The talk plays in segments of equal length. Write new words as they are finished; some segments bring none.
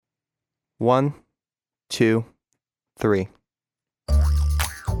1, 2, 3.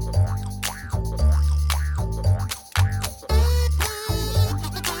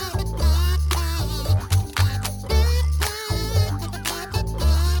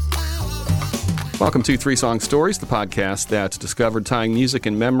 Welcome to Three Song Stories, the podcast that's discovered tying music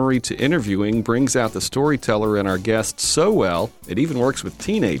and memory to interviewing brings out the storyteller and our guests so well, it even works with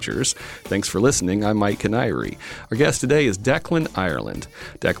teenagers. Thanks for listening. I'm Mike Canary. Our guest today is Declan Ireland.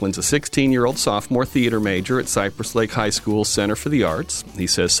 Declan's a 16-year-old sophomore theater major at Cypress Lake High School Center for the Arts. He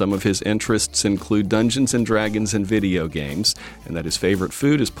says some of his interests include Dungeons and Dragons and video games, and that his favorite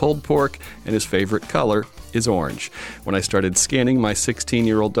food is pulled pork and his favorite color is orange. When I started scanning my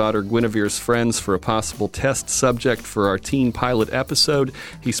 16-year-old daughter Guinevere's friends for a possible test subject for our teen pilot episode,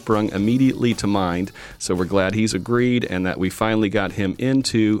 he sprung immediately to mind, so we're glad he's agreed and that we finally got him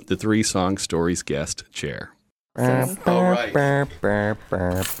into the Three Song Stories guest chair. All right. How's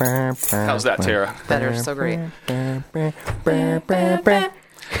that, Tara? Better, so great.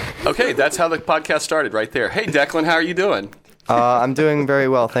 Okay, that's how the podcast started right there. Hey, Declan, how are you doing? I'm doing very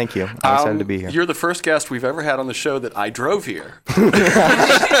well, thank you. I'm excited to be here. You're the first guest we've ever had on the show that I drove here.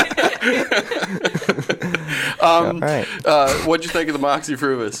 Right. What'd you think of the Moxie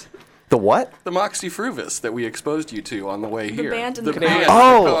Fruvis? The what? The Moxie Fruvis that we exposed you to on the way here. band in the car. band in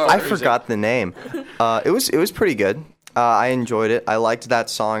Oh, the car. I forgot the name. It was pretty good. I enjoyed it. I liked that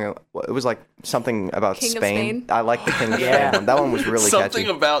song. It was like something about King of Spain. Spain? I like the King of Spain one. That one was really Something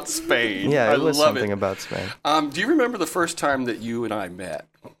catchy. about Spain. Yeah, I it was love something it. about Spain. Do you remember the first time that you and I met?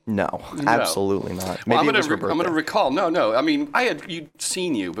 No, absolutely not. Maybe Well, it was her I'm going to birthday. recall. No. I mean, you'd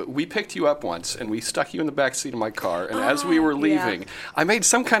seen you, but we picked you up once, and we stuck you in the back seat of my car. And as we were leaving, I made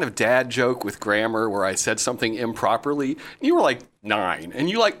some kind of dad joke with grammar where I said something improperly. You were like 9, and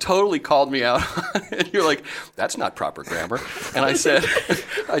you like totally called me out. And you're like, "That's not proper grammar." And I said,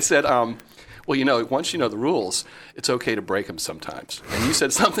 "Well, once you know the rules, it's okay to break them sometimes." And you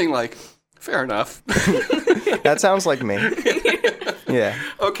said something like, "Fair enough." That sounds like me. Yeah.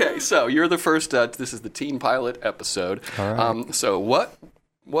 Okay, so you're the first. This is the teen pilot episode. All right. So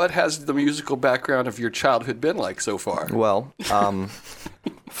what has the musical background of your childhood been like so far? Well,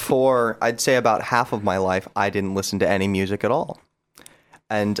 for I'd say about half of my life, I didn't listen to any music at all.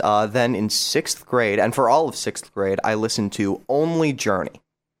 And then in 6th grade, and for all of 6th grade, I listened to only Journey,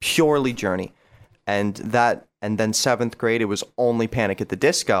 purely Journey. And then 7th grade, it was only Panic at the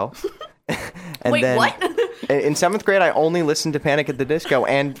Disco. And Wait, then, what? In 7th grade, I only listened to Panic at the Disco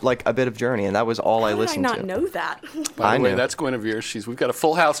and like a bit of Journey, and that was all I How did I listened not to. know that? By I the way, knew. that's Guinevere. We've got a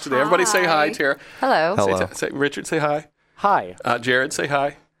full house today. Everybody say hi, Hi. Tara. Hello. Hello. Richard, say hi. Hi. Jared, say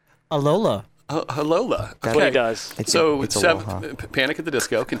hi. Alola. Hellola. That's what he does. It's So it's seventh, Panic at the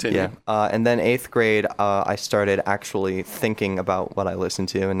Disco. Continue. Yeah, and then 8th grade, I started actually thinking about what I listened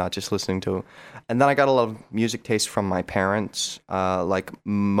to and not just listening to. And then I got a lot of music taste from my parents. Like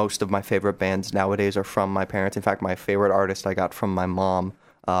most of my favorite bands nowadays are from my parents. In fact, my favorite artist I got from my mom,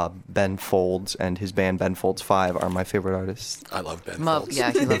 Ben Folds, and his band Ben Folds 5 are my favorite artists. I love Ben Folds.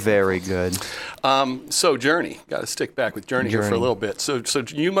 Yeah, he loves Very good. So Journey. Got to stick back with Journey here for a Journey. little bit. So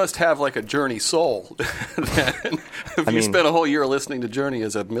you must have like a Journey soul. Then, if you mean- spent a whole year listening to Journey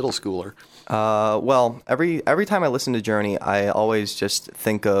as a middle schooler. Well, every time I listen to Journey, I always just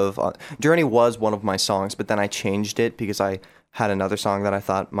think of Journey was one of my songs, but then I changed it because I had another song that I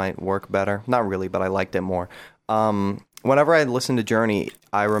thought might work better. Not really, but I liked it more. Whenever I listen to Journey,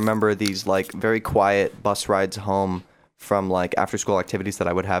 I remember these like very quiet bus rides home from like after school activities that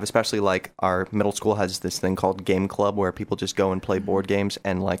I would have, especially like our middle school has this thing called Game Club where people just go and play board games,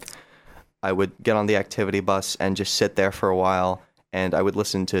 and like I would get on the activity bus and just sit there for a while, and I would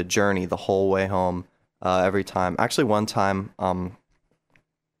listen to Journey the whole way home every time. Actually, one time,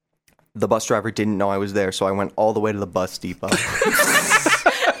 the bus driver didn't know I was there, so I went all the way to the bus depot.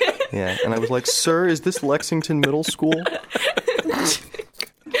 Yeah, and I was like, "Sir, is this Lexington Middle School?"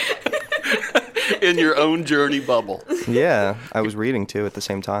 In your own Journey bubble. Yeah, I was reading too at the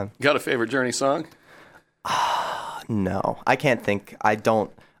same time. Got a favorite Journey song? No, I can't think. I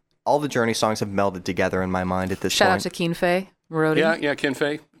don't. All the Journey songs have melded together in my mind at this Shout out point. to Keen Faye, Marody. Yeah, Ken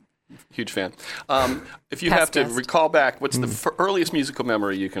Fay. Huge fan. If you Past have to guest. recall back, what's the earliest musical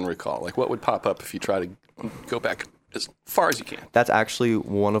memory you can recall? Like, what would pop up if you try to go back as far as you can? That's actually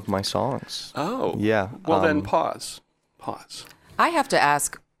one of my songs. Oh. Yeah, Well, then pause. Pause. I have to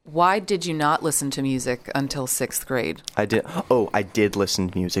ask, why did you not listen to music until 6th grade? I did. Oh, I did listen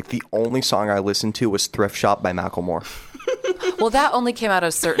to music. The only song I listened to was "Thrift Shop" by Macklemore. Well, that only came out at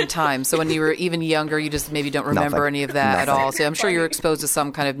a certain time. So when you were even younger, you just maybe don't remember Nothing. any of that at Nothing. all. So I'm sure you're exposed to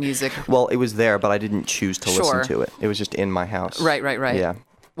some kind of music. Well, it was there, but I didn't choose to Sure. listen to it. It was just in my house. Right. Yeah.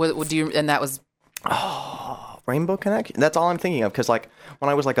 What do you? And that was Rainbow Connection. That's all I'm thinking of because like when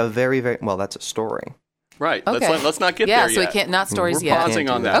I was like a very well, that's a story. Right. okay. Let's not get yeah. there So yet. we can't not stories We're yet. pausing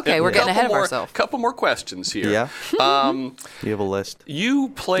Can't on do that. Okay, we're getting ahead of ourselves. Couple more questions here. Yeah. Um, You have a list. you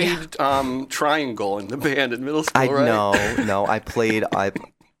played triangle in the band in middle school, I right? no. I played.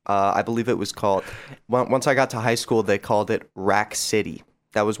 I believe it was called. Once I got to high school, they called it Rack City.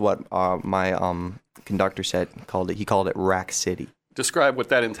 That was what my conductor said. He called it Rack City. Describe what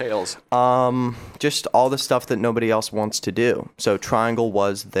that entails. Just all the stuff that nobody else wants to do. So triangle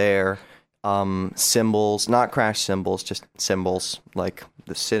was their cymbals, not crash cymbals, just cymbals like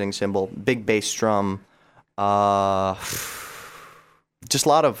the sitting cymbal, big bass drum, just a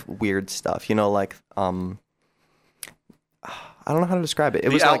lot of weird stuff. You know, like I don't know how to describe it. It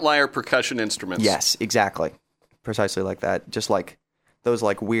was The like outlier percussion instruments. yes, exactly, precisely like that. Just like those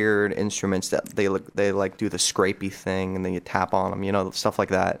like weird instruments that they like do the scrapey thing and then you tap on them. You know, stuff like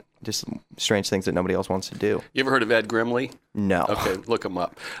that. Just strange things that nobody else wants to do. You ever heard of Ed Grimley? No. Okay, look him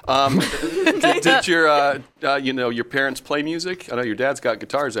up. Did your your parents play music? I know your dad's got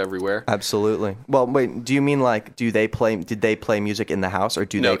guitars everywhere. Absolutely. Well, wait. Do you mean like did they play music in the house or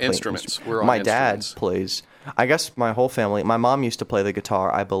do No, they play instruments. We're on My instruments. dad plays. I guess my whole family. My mom used to play the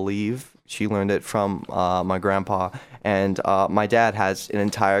guitar. I believe she learned it from my grandpa, and my dad has an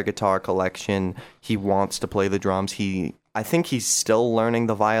entire guitar collection. He wants to play the drums. I think he's still learning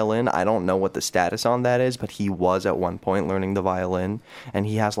the violin. I don't know what the status on that is, but he was at one point learning the violin, and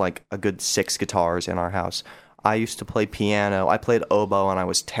he has like a good 6 guitars in our house. I used to play piano. I played oboe, and I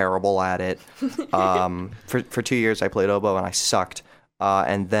was terrible at it. For 2 years, I played oboe, and I sucked.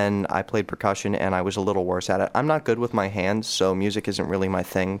 And then I played percussion, and I was a little worse at it. I'm not good with my hands, so music isn't really my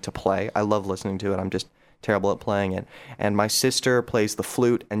thing to play. I love listening to it. I'm just terrible at playing it. And my sister plays the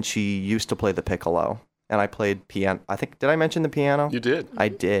flute, and she used to play the piccolo. And I played piano. Did I mention the piano? You did. I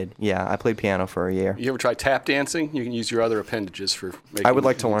did, yeah. I played piano for a year. You ever try tap dancing? You can use your other appendages for making I would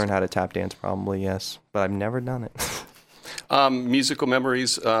like to learn how to tap dance, probably, yes. But I've never done it. Musical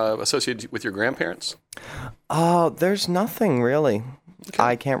memories associated with your grandparents? There's nothing, really. Okay.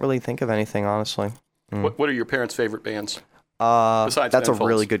 I can't really think of anything, honestly. What are your parents' favorite bands? Besides That's Ben a Folds?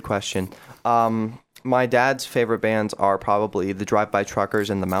 really good question. My dad's favorite bands are probably the Drive-By Truckers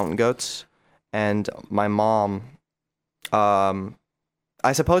and the Mountain Goats. And my mom,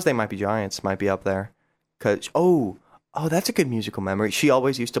 I suppose They Might Be Giants might be up there. Oh, that's a good musical memory. She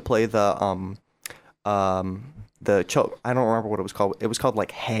always used to play I don't remember what it was called. It was called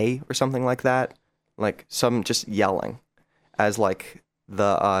like Hey or something like that. Like some just yelling as like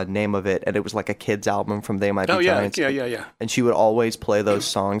the name of it. And it was like a kid's album from They Might Be Giants. Yeah. And she would always play those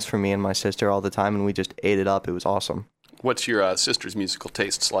songs for me and my sister all the time. And we just ate it up. It was awesome. What's your sister's musical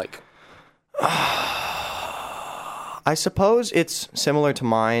tastes like? I suppose it's similar to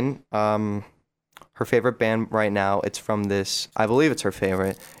mine. Her favorite band right now, it's from this, I believe it's her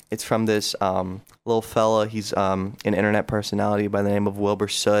favorite. It's from this little fella. He's an internet personality by the name of Wilbur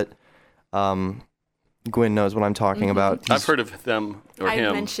Soot. Gwyn knows what I'm talking about. I've heard of them or I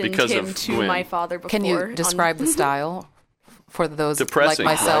him mentioned because him of to Gwyn. my father before. Can you describe the style for those Depressing,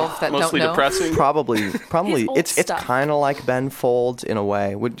 like myself right? that Mostly don't know? depressing? Probably. His old It's stuff. kind of like Ben Folds in a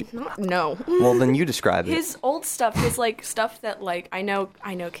way. No. Well, then you describe it. His old stuff, his like stuff that like I know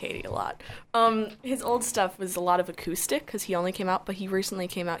Katie a lot. His old stuff was a lot of acoustic because he only came out, but he recently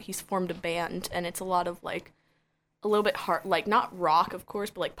came out. He's formed a band, and it's a lot of like a little bit hard, like not rock, of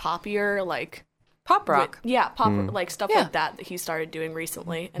course, but like poppier, like Pop rock. pop like stuff like that he started doing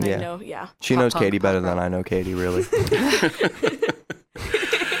recently. And Yeah. I know, She Pop knows punk, Katie pop better rock. than I know Katie, really.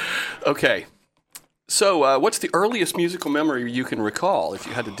 Okay. So, what's the earliest musical memory you can recall if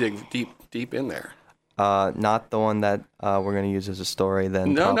you had to dig deep in there? Not the one that we're going to use as a story.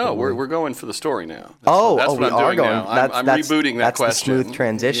 Then No, probably. we're going for the story now. That's Oh, what we I'm are doing going. now. I'm That's rebooting that that's question. the smooth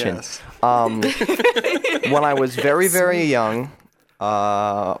transition. Yes. When I was very, very young,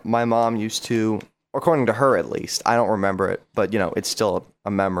 my mom used to, according to her at least, I don't remember it, but it's still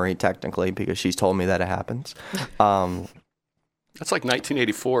a memory technically because she's told me that it happens. That's like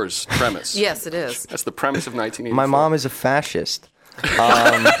 1984's premise. Yes, it is. That's the premise of 1984. My mom is a fascist.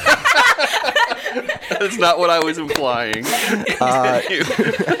 That's not what I was implying.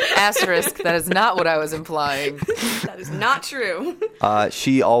 Asterisk. That is not what I was implying. that is not true.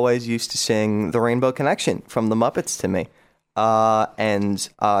 She always used to sing The Rainbow Connection from the Muppets to me. And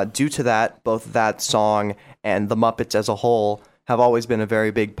due to that, both that song and the Muppets as a whole have always been a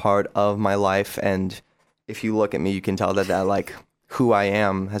very big part of my life. And if you look at me, you can tell that like who I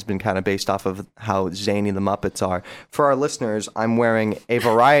am has been kind of based off of how zany the Muppets are. For our listeners, I'm wearing a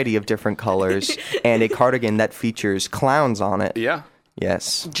variety of different colors and a cardigan that features clowns on it. Yeah.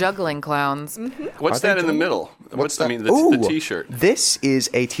 Yes. Juggling clowns. What's Are they that in the doing- middle? What's that? The T-shirt? This is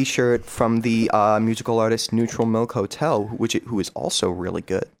a T-shirt from the musical artist Neutral Milk Hotel, who is also really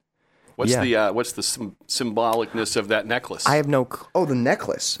good. What's Yeah. the symbolicness of that necklace? I have no. Oh, the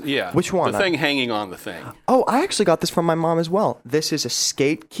necklace. Yeah. Which one? The thing hanging on the thing. Oh, I actually got this from my mom as well. This is a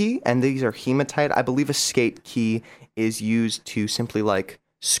skate key, and these are hematite. I believe a skate key is used to simply like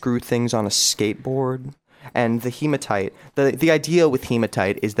screw things on a skateboard. And the hematite, the idea with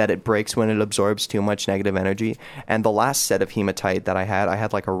hematite is that it breaks when it absorbs too much negative energy. And the last set of hematite that I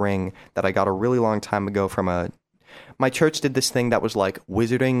had like a ring that I got a really long time ago from my church did this thing that was like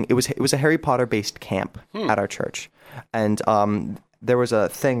wizarding. It was a Harry Potter based camp at our church, and there was a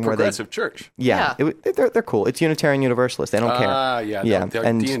thing where Progressive church. yeah. They're cool. It's Unitarian Universalist. They don't care. Yeah.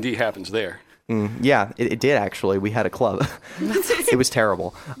 And D&D happens there. yeah, it did actually. We had a club. It was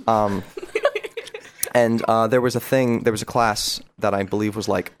terrible. And there was a class that I believe was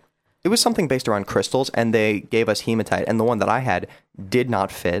like, it was something based around crystals, and they gave us hematite, and the one that I had did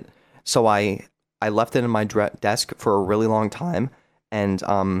not fit, so I left it in my desk for a really long time, and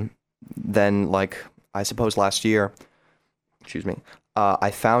then like I suppose last year,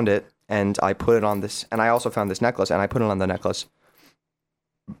 I found it and I put it on this, and I also found this necklace and I put it on the necklace,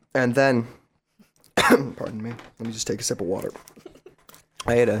 and then, pardon me, let me just take a sip of water.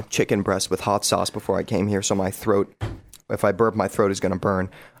 I ate a chicken breast with hot sauce before I came here, so my throat, if I burp, my throat is going to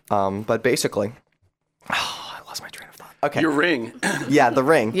burn. But basically, I lost my train of thought. Okay. Your ring. Yeah, the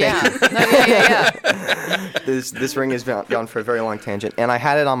ring. Yeah. Thank you. No, yeah. This ring has gone for a very long tangent, and I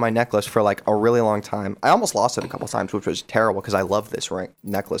had it on my necklace for like a really long time. I almost lost it a couple times, which was terrible because I love this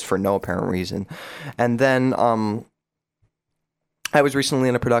necklace for no apparent reason. And then I was recently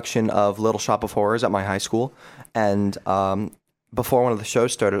in a production of Little Shop of Horrors at my high school, and before one of the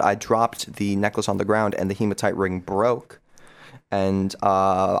shows started, I dropped the necklace on the ground, and the hematite ring broke. And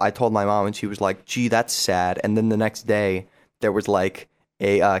I told my mom, and she was like, "Gee, that's sad." And then the next day, there was like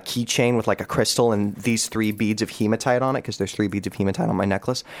a keychain with like a crystal and these 3 beads of hematite on it, because there's 3 beads of hematite on my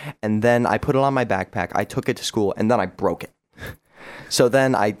necklace. And then I put it on my backpack. I took it to school, and then I broke it. So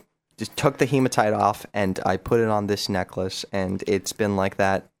then I just took the hematite off, and I put it on this necklace, and it's been like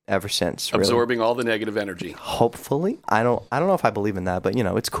that ever since. Really. Absorbing all the negative energy. Hopefully. I don't know if I believe in that, but you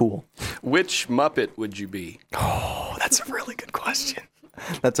know, it's cool. Which Muppet would you be? Oh, that's a really good question.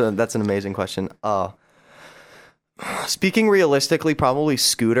 That's an amazing question. Speaking realistically, probably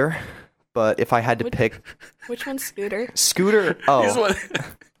Scooter, but if I had to pick Which one's Scooter? Scooter,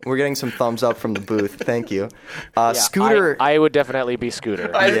 we're getting some thumbs up from the booth. Thank you. Scooter, I would definitely be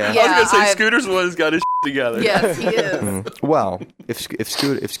Scooter. I was going to say Scooter's the one who's got his together. Yes, he is. well, if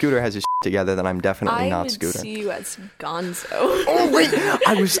Scooter has his together, then I'm definitely not I would Scooter. see you as Gonzo. Oh wait,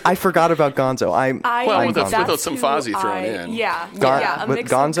 I forgot about Gonzo. With some Fozzie thrown in. Yeah, a with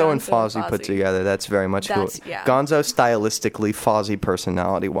mix of Gonzo and Fozzie put together, that's very much who. Yeah. Gonzo stylistically, Fozzie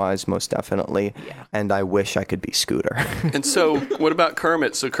personality-wise, most definitely. Yeah. And I wish I could be Scooter. And so, what about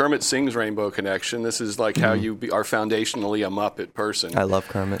Kermit? So Kermit sings Rainbow Connection. This is like how you are foundationally a Muppet person. I love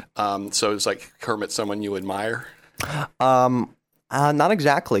Kermit. So it's like Kermit, someone you admire? Not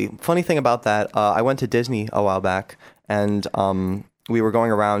exactly. Funny thing about that, I went to Disney a while back, and we were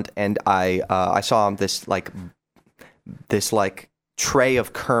going around, and I saw this tray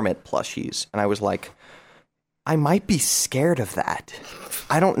of Kermit plushies, and I was like, I might be scared of that.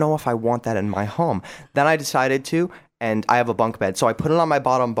 I don't know if I want that in my home. Then I decided to, and I have a bunk bed, so I put it on my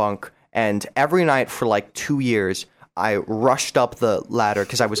bottom bunk, and every night for like 2 years, I rushed up the ladder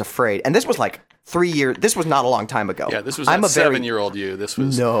because I was afraid. And this was like 3 years. This was not a long time ago. Yeah, this was not 7-year-old you. This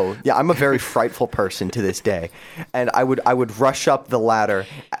was no. Yeah, I'm a very frightful person to this day, and I would rush up the ladder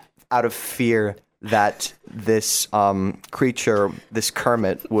out of fear that this creature, this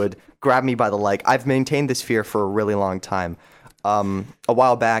Kermit, would grab me by the leg. I've maintained this fear for a really long time. A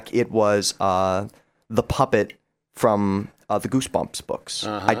while back, it was the puppet from the Goosebumps books.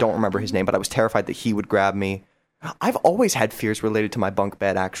 I don't remember his name, but I was terrified that he would grab me. I've always had fears related to my bunk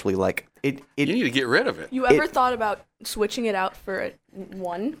bed, actually. Like you need to get rid of it. You ever thought about switching it out for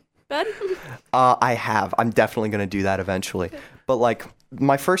one bed? I have. I'm definitely going to do that eventually. But like,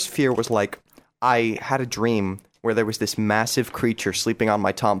 my first fear was like, I had a dream where there was this massive creature sleeping on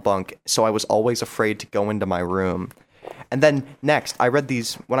my top bunk, so I was always afraid to go into my room. And then next,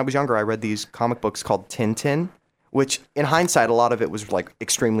 when I was younger, I read these comic books called Tintin, which in hindsight, a lot of it was like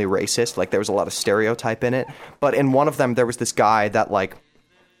extremely racist. Like there was a lot of stereotype in it. But in one of them, there was this guy that like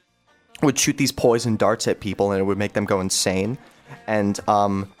would shoot these poison darts at people and it would make them go insane. And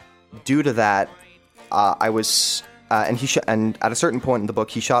due to that, I was, and at a certain point in the book,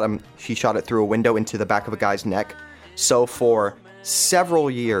 he shot it through a window into the back of a guy's neck. So for several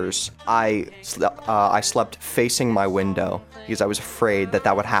years, I slept facing my window because I was afraid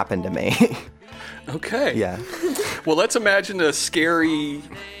that would happen to me. Okay. Yeah. Well, let's imagine a scary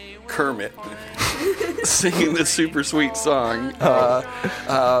Kermit singing this super sweet song.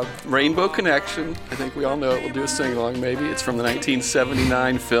 Rainbow Connection. I think we all know it. We'll do a sing-along maybe. It's from the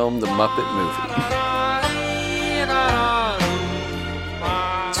 1979 film The Muppet Movie.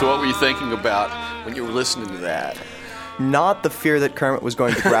 So what were you thinking about when you were listening to that? Not the fear that Kermit was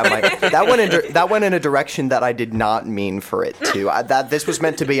going to grab my. That went in a direction that I did not mean for it to. This was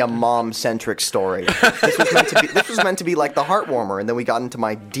meant to be a mom-centric story. This was meant to be like the heartwarmer, and then we got into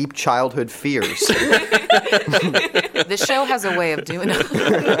my deep childhood fears. This show has a way of doing it.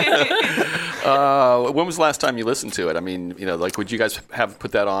 When was the last time you listened to it? I mean, like, would you guys have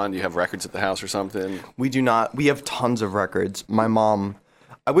put that on? Do you have records at the house or something? We do not. We have tons of records. My mom,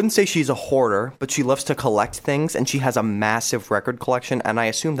 I wouldn't say she's a hoarder, but she loves to collect things, and she has a massive record collection, and I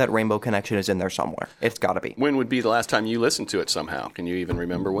assume that Rainbow Connection is in there somewhere. It's got to be. When would be the last time you listened to it somehow? Can you even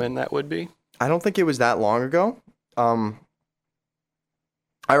remember when that would be? I don't think it was that long ago. I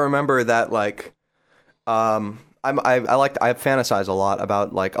remember that, like, I fantasize a lot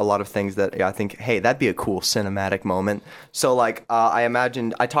about, like, a lot of things that I think, hey, that'd be a cool cinematic moment. So, like, I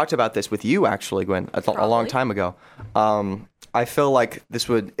talked about this with you, actually, Gwen, a long time ago. I feel like this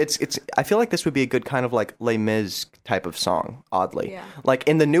would be a good kind of like Les Mis type of song, oddly. Yeah. Like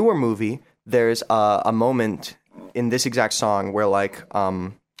in the newer movie, there's a moment in this exact song where like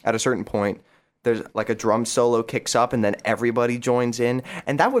at a certain point there's like a drum solo kicks up and then everybody joins in,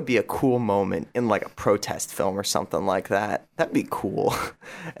 and that would be a cool moment in like a protest film or something like that. That'd be cool.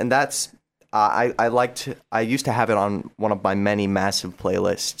 And that's I used to have it on one of my many massive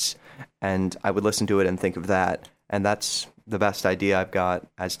playlists, and I would listen to it and think of that, and that's the best idea I've got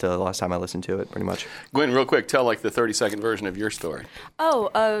as to the last time I listened to it, pretty much. Gwen, real quick, tell like the 30-second version of your story.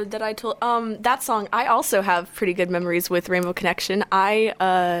 That I told that song. I also have pretty good memories with Rainbow Connection.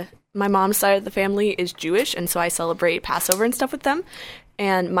 My mom's side of the family is Jewish, and so I celebrate Passover and stuff with them.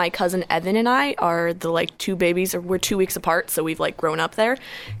 And my cousin Evan and I are the like two babies, or we're 2 weeks apart, so we've like grown up there.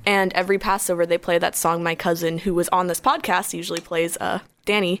 And every Passover they play that song. My cousin, who was on this podcast, usually plays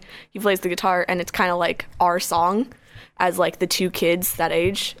Danny. He plays the guitar, and it's kind of like our song as like the two kids that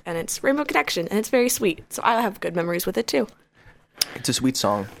age, and it's Rainbow Connection, and it's very sweet. So I have good memories with it too. It's a sweet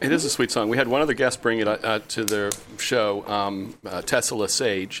song. It is a sweet song. We had one other guest bring it to the show, Tessa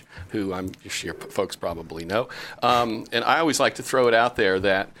Lesage, who I'm sure folks probably know. And I always like to throw it out there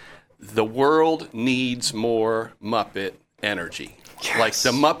that the world needs more Muppet energy. Yes. Like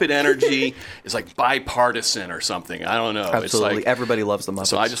the Muppet energy is like bipartisan or something. I don't know. Absolutely. It's like, everybody loves the Muppets.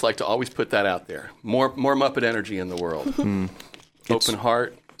 So I just like to always put that out there. More Muppet energy in the world. Open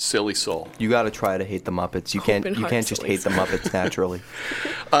heart, silly soul. You got to try to hate the Muppets. You can't just hate the Muppets naturally.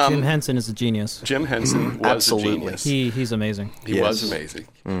 Jim Henson is a genius. Jim Henson was Absolutely. a genius. He's amazing. He Yes. was amazing.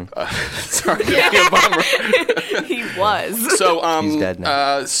 Sorry, a bummer. He was. So, He's dead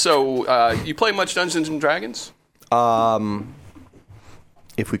now. You play much Dungeons and Dragons?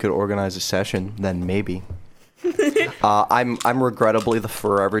 If we could organize a session, then maybe. I'm regrettably the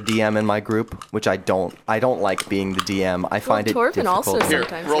forever DM in my group, which I don't like being the DM. I find it Torben difficult. also Here,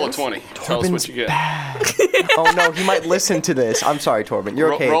 sometimes roll a is. 20. Tell us what you get. Oh no, he might listen to this. I'm sorry, Torben.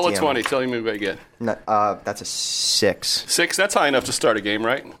 You're okay. Roll at a DM. 20. Tell me what you get. No, that's a 6. 6. That's high enough to start a game,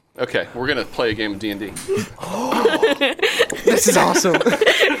 right? Okay, we're gonna play a game of D&D. This is awesome.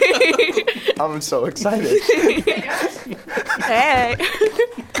 I'm so excited. Hey.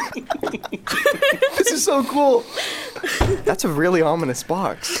 This is so cool. That's a really ominous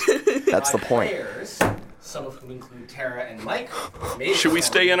box. That's the point. Players, some of whom include Tara and Mike. Should we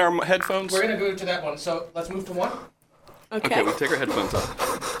stay in our headphones? We're gonna go to that one. So let's move to one. Okay, we take our headphones off.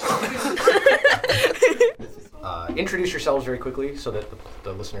 Introduce yourselves very quickly so that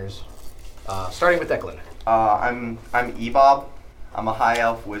the listeners. Starting with Declan. I'm Ebob. I'm a high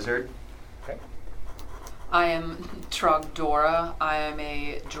elf wizard. Okay. I am Trogdora. I am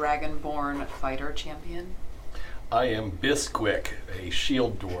a dragonborn fighter champion. I am Bisquick, a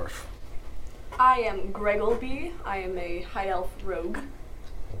shield dwarf. I am Greggleby. I am a high elf rogue.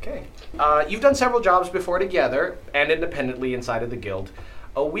 Okay. You've done several jobs before together and independently inside of the guild.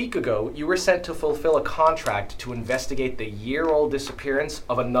 A week ago, you were sent to fulfill a contract to investigate the year-old disappearance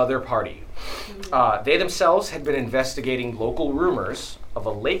of another party. They themselves had been investigating local rumors of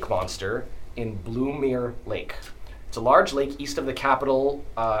a lake monster in Bluemere Lake. It's a large lake east of the capital,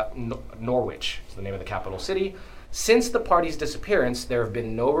 Norwich is the name of the capital city. Since the party's disappearance, there have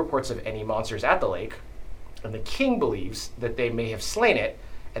been no reports of any monsters at the lake, and the king believes that they may have slain it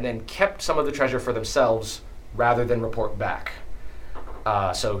and then kept some of the treasure for themselves rather than report back.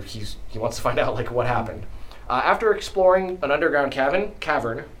 So he wants to find out like what happened. After exploring an underground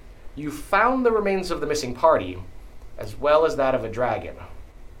cavern, you found the remains of the missing party, as well as that of a dragon.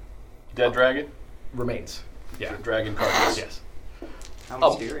 Dead dragon? Remains. Yeah. Dragon carcass. Yes. How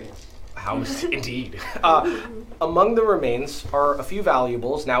mysterious. Indeed. Among the remains are a few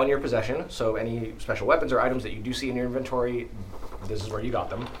valuables now in your possession, so any special weapons or items that you do see in your inventory, this is where you got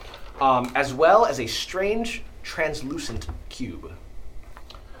them, as well as a strange translucent cube.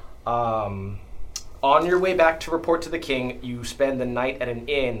 On your way back to report to the king, you spend the night at an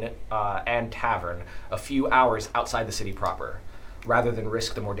inn and tavern a few hours outside the city proper, rather than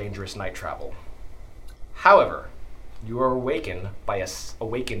risk the more dangerous night travel. However, you are awakened by a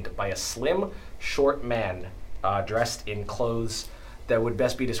slim, short man dressed in clothes that would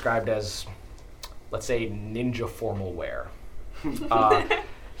best be described as, let's say, ninja formal wear.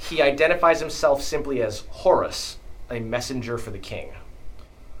 He identifies himself simply as Horus, a messenger for the king.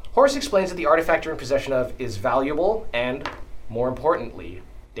 Horus explains that the artifact you're in possession of is valuable and, more importantly,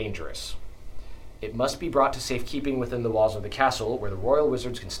 dangerous. It must be brought to safekeeping within the walls of the castle, where the royal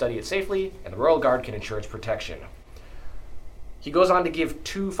wizards can study it safely and the royal guard can ensure its protection. He goes on to give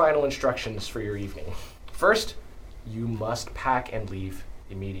 2 final instructions for your evening. First, you must pack and leave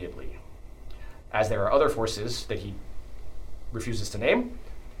immediately, as there are other forces that he refuses to name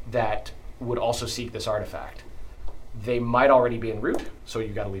that would also seek this artifact. They might already be en route, so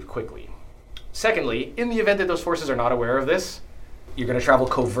you gotta leave quickly. Secondly, in the event that those forces are not aware of this, you're gonna travel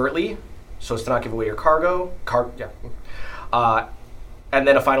covertly, so as to not give away your cargo. And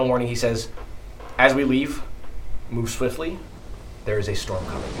then a final warning, he says, as we leave, move swiftly. There is a storm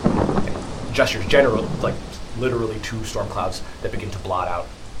coming. And gestures, like literally 2 storm clouds that begin to blot out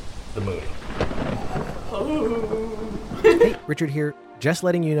the moon. Hey, Richard here. Just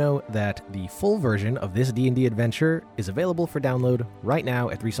letting you know that the full version of this D&D adventure is available for download right now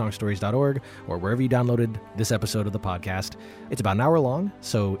at 3songstories.org or wherever you downloaded this episode of the podcast. It's about an hour long,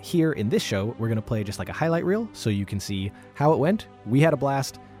 so here in this show, we're going to play just like a highlight reel so you can see how it went. We had a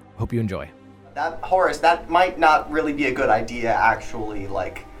blast. Hope you enjoy. That, Horace, that might not really be a good idea, actually,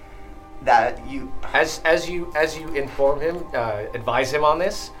 like, that you... As you inform him, advise him on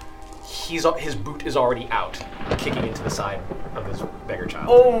this, his boot is already out, kicking into the side of this beggar child.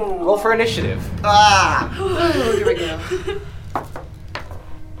 Oh! Roll for initiative. Ah! Oh, here we go.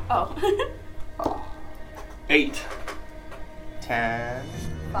 Oh. 8. 10.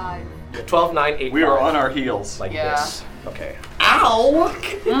 5. 12, 9, 8, We 5. are on our heels. Like Yeah. this. Okay. Ow!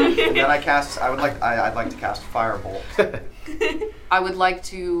 And then I'd like to cast Firebolt. I would like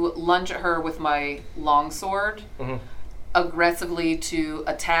to lunge at her with my longsword, aggressively to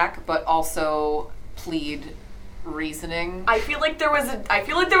attack, but also plead reasoning. I feel like there was a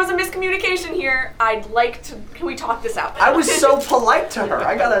miscommunication here. Can we talk this out? I was so polite to her.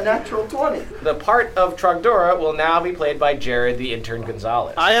 I got a natural 20. The part of Trogdora will now be played by Jared, the intern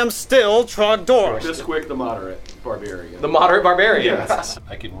Gonzalez. I am still Trogdor. Bisquick, the moderate barbarian. The moderate barbarian. Yes.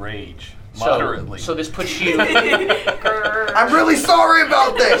 I can rage So- moderately. So this puts you... I'm really sorry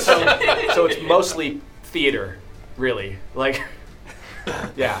about this! so it's mostly theater, really. Like,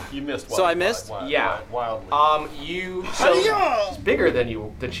 yeah. You missed. So I missed? Yeah. Wildly. She's bigger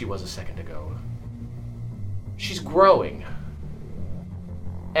than she was a second ago. She's growing.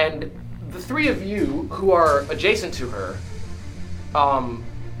 And the 3 of you who are adjacent to her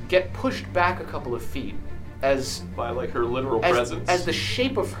get pushed back a couple of feet as By like her literal presence. as the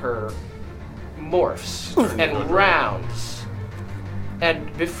shape of her morphs and rounds.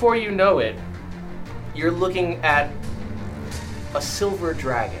 And before you know it, you're looking at a silver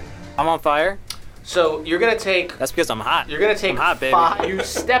dragon. I'm on fire. So you're gonna take That's because I'm hot. You're gonna take I'm hot, baby. 5. You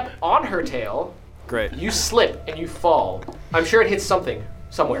step on her tail. Great. You slip and you fall. I'm sure it hits something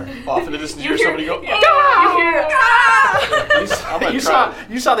somewhere. Off in the distance, you hear somebody go,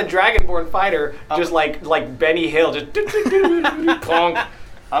 You saw the Dragonborn fighter just like Benny Hill just plonk.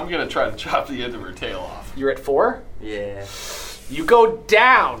 I'm going to try to chop the end of her tail off. You're at 4. Yeah. You go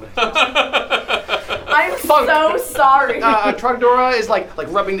down. I'm so sorry. Trogdora is like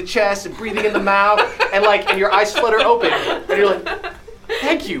rubbing the chest and breathing in the mouth, and your eyes flutter open, and you're like,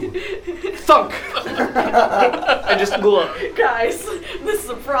 "Thank you." Thunk. And just look. Guys, this is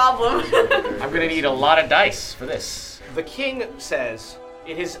a problem. I'm gonna need a lot of dice for this. The king says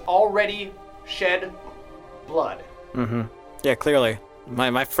it has already shed blood. Yeah, clearly.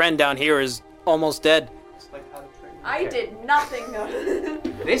 My friend down here is almost dead. I did nothing.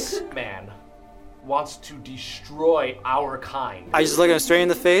 This man wants to destroy our kind. I just look him straight in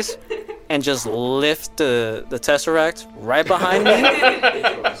the face and just lift the Tesseract right behind me.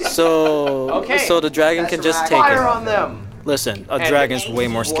 So Okay. so the dragon can just take Fire it. on them. Listen, a And dragon's way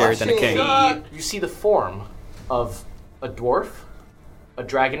more scary than a king. You see the form of a dwarf, a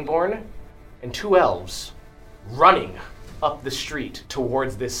dragonborn, and 2 elves running up the street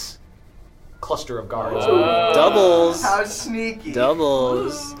towards this cluster of guards. Doubles. How sneaky.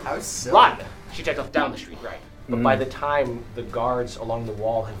 Doubles. How silly. Run! She takes off down the street, right? But by the time the guards along the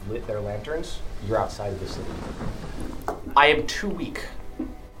wall have lit their lanterns, you're outside of the city. I am too weak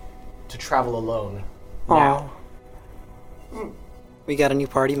to travel alone now. We got a new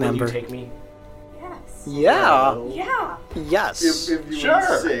party Will member. you take me? Yeah. Yeah. Yes. If you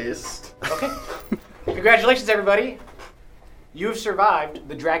insist. Okay. Congratulations, everybody. You have survived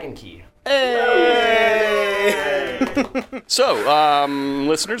the Dragon Key. So,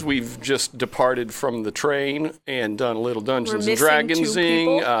 listeners, we've just departed from the train and done a little Dungeons and We're missing two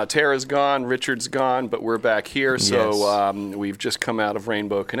Dragonsing. people. Tara's gone, Richard's gone, but we're back here. So, we've just come out of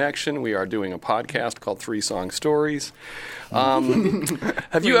Rainbow Connection. We are doing a podcast called 3 Song Stories.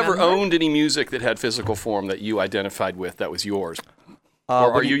 Have you ever owned any music that had physical form that you identified with that was yours?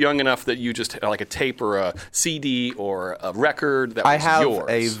 Or are you young enough that you just like a tape or a CD or a record that was I have yours?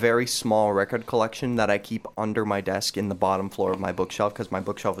 a very small record collection that I keep under my desk in the bottom floor of my bookshelf because my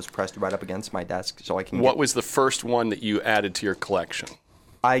bookshelf is pressed right up against my desk, so I can. What was the first one that you added to your collection?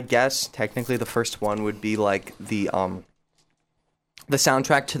 I guess technically the first one would be like the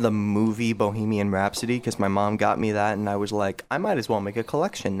soundtrack to the movie Bohemian Rhapsody because my mom got me that, and I was like, I might as well make a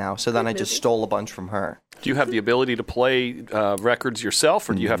collection now. So then I just stole a bunch from her. Do you have the ability to play records yourself,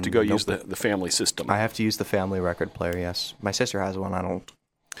 or do you have to go use the family system? I have to use the family record player. Yes, my sister has one. I don't.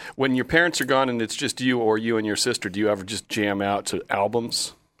 When your parents are gone and it's just you or you and your sister, do you ever just jam out to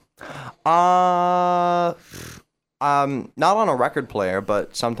albums? Not on a record player,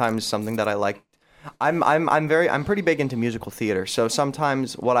 but sometimes something that I like. I'm pretty big into musical theater, so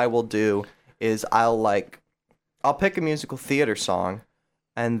sometimes what I will do is I'll pick a musical theater song,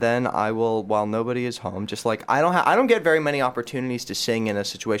 and then I will, while nobody is home, just like I don't get very many opportunities to sing in a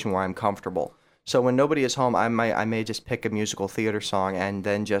situation where I'm comfortable. So when nobody is home, I may just pick a musical theater song and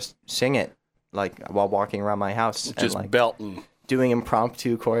then just sing it like while walking around my house, Just and, like, belting. doing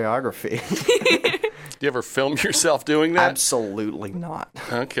impromptu choreography. Do you ever film yourself doing that? Absolutely not.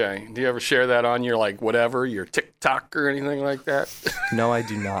 Okay. Do you ever share that on your your TikTok or anything like that? No, I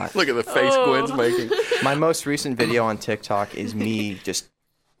do not. Look at the face Gwen's making. My most recent video on TikTok is me just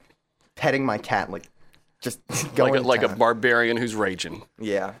petting my cat, just going like a to town. barbarian who's raging.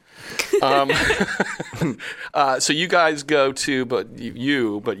 Yeah. So you guys go to,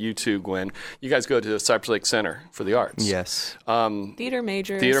 you too, Gwen. You guys go to the Cypress Lake Center for the Arts. Yes. Theater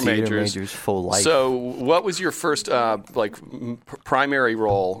majors. Theater Theater majors. majors full life. So, what was your first primary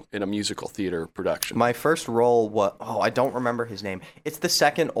role in a musical theater production? My first role was I don't remember his name. It's the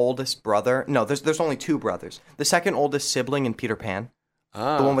second oldest brother. No, there's only 2 brothers. The second oldest sibling in Peter Pan.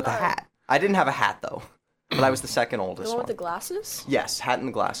 The one with the hat. I didn't have a hat though, but I was the second oldest The one one. with the glasses? Yes, hat and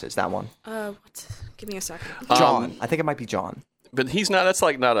the glasses. That one. Give me a second. John. I think it might be John. But he's not. That's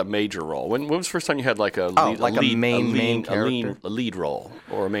not a major role. When was the first time you had a lead role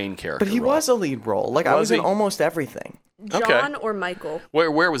or a main character? But he role? was a lead role. I was he? in almost everything. John or Michael?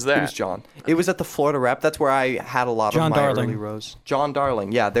 Where was that? It was John. It was at the Florida Rep. That's where I had a lot John of my Darling. early roles. John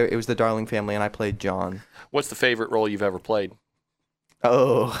Darling. Yeah, it was the Darling family, and I played John. What's the favorite role you've ever played?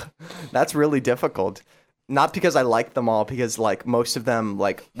 Oh, that's really difficult. Not because I like them all, because most of them,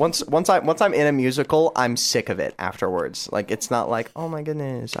 once I'm in a musical, I'm sick of it afterwards. It's not oh my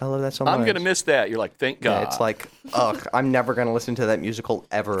goodness, I love that so much. I'm gonna miss that. You're like, thank God. Yeah, it's ugh, I'm never gonna listen to that musical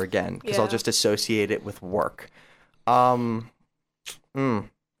ever again because I'll Yeah. just associate it with work. That's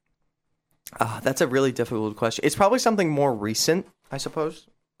a really difficult question. It's probably something more recent, I suppose.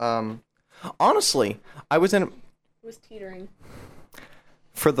 Honestly, I was in. It was teetering.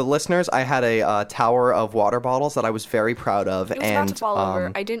 For the listeners, I had a tower of water bottles that I was very proud of, It was and about to fall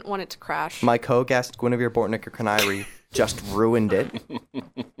over. I didn't want it to crash. my co-guest Guinevere Bortnicker-Canary just ruined it.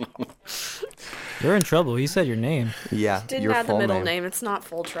 You're in trouble. You said your name. Yeah, Didn't your add the full middle name. name. It's not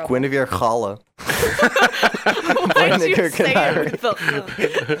full trouble. Guinevere Challa. Why did you say Canary. it?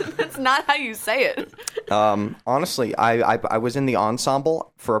 That's not how you say it. Honestly, I was in the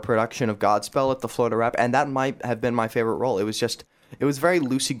ensemble for a production of Godspell at the Florida Rep, and that might have been my favorite role. It was very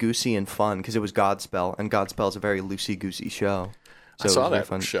loosey-goosey and fun because it was Godspell, and Godspell is a very loosey-goosey show. So I saw it was very that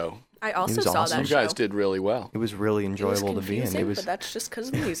fun. show. I also was saw awesome. that You guys show. did really well. It was really It was enjoyable to be in. confusing, It was but that's just because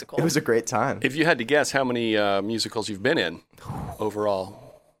of the musical. it was a great time. If you had to guess how many musicals you've been in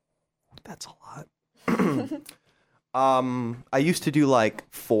overall, That's a lot. I used to do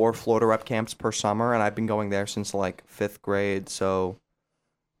 4 Florida Rep camps per summer, and I've been going there since 5th grade. So,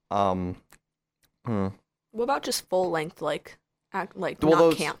 What about just full length, like Well, not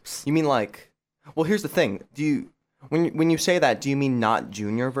those- camps? You mean like? Well, here's the thing. Do you when you say that, do you mean not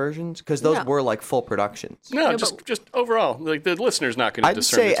junior versions? Because those No. were like full productions. No, No, just overall. Like the listener's not going to I'd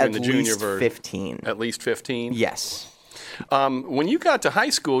discern say between at the junior least version. 15. At least 15. Yes. When you got to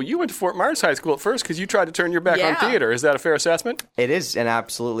high school, you went to Fort Myers High School at first because you tried to turn your back on Yeah. theater. Is that a fair assessment? It is an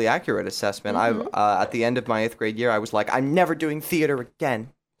absolutely accurate assessment. At the end of my 8th grade year, I was like, I'm never doing theater again.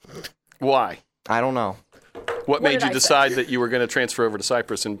 Why? I don't know. What made did you I say? decide that you were going to transfer over to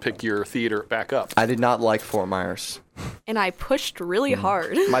Cyprus and pick your theater back up? I did not like Fort Myers. And I pushed really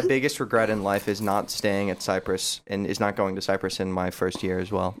hard. My biggest regret in life is not staying at Cyprus and is not going to Cyprus in my first year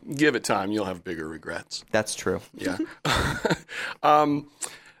as well. Give it time. You'll have bigger regrets. That's true. Yeah.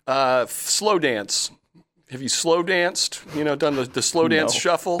 Slow dance. Have you slow danced? Done the slow dance No.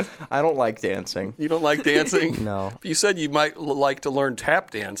 shuffle? I don't like dancing. You don't like dancing? No. You said you might like to learn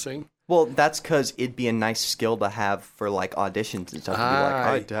tap dancing. Well, that's because it'd be a nice skill to have for like auditions and stuff. To be like,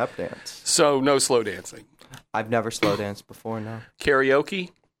 I tap dance. So no slow dancing. I've never slow danced before. No. Karaoke?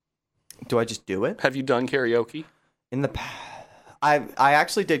 Do I just do it? Have you done karaoke? In the past, I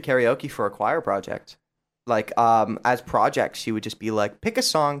actually did karaoke for a choir project. Like as projects, you would just be like, pick a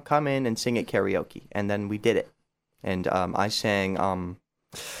song, come in and sing it karaoke, and then we did it. And I sang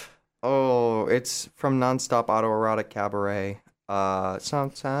it's from Nonstop Autoerotic Cabaret.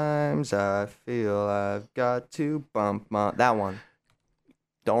 Sometimes I feel I've got to bump my... That one.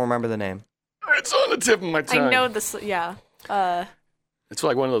 Don't remember the name. It's on the tip of my tongue. I know this. Yeah. It's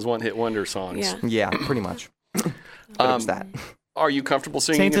like one of those one-hit wonder songs. Yeah. Yeah, pretty much. But it's that. Are you comfortable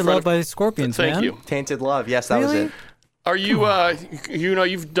singing Tainted in front Love by Scorpions, Thank man. you. Tainted Love. Yes, that was Really? it. Are you,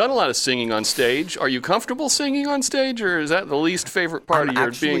 you've done a lot of singing on stage. Are you comfortable singing on stage, or is that the least favorite part of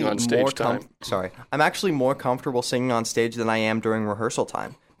your being on stage time? I'm actually more comfortable singing on stage than I am during rehearsal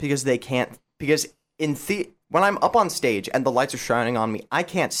time because when I'm up on stage and the lights are shining on me, I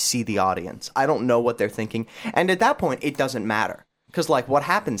can't see the audience. I don't know what they're thinking, and at that point, it doesn't matter. Because, like, what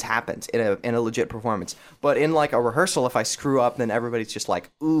happens in a legit performance. But in, like, a rehearsal, if I screw up, then everybody's just like,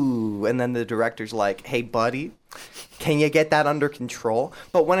 ooh. And then the director's like, hey, buddy, can you get that under control?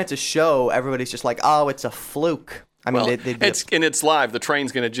 But when it's a show, everybody's just like, oh, it's a fluke. I mean, Well, they'd it's live. The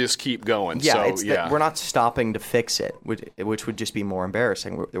train's going to just keep going. yeah, so, we're not stopping to fix it, which would just be more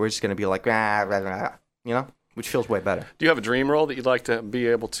embarrassing. We're just going to be like, which feels way better. Do you have a dream role that you'd like to be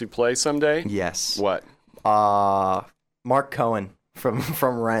able to play someday? Yes. What? Mark Cohen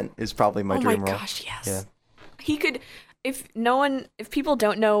from Rent is probably my dream role. Oh my gosh, yes. Yeah. He could, if people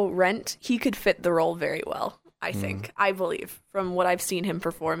don't know Rent, he could fit the role very well. I think, I believe, from what I've seen him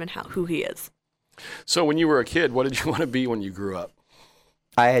perform and who he is. So when you were a kid, what did you want to be when you grew up?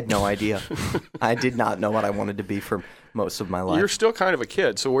 I had no idea. I did not know what I wanted to be for most of my life. You're still kind of a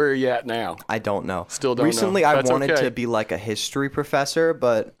kid, so where are you at now? I don't know. Still don't know. Recently, I That's wanted okay. to be like a history professor,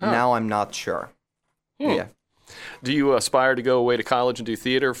 but now I'm not sure. Yeah. Do you aspire to go away to college and do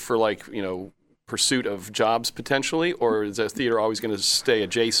theater for pursuit of jobs potentially, or is that theater always going to stay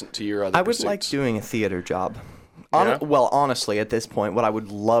adjacent to your other I would pursuits? like doing a theater job. Yeah? Well, honestly, at this point, what I would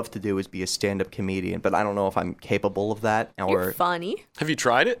love to do is be a stand-up comedian, but I don't know if I'm capable of that. You're funny. Have you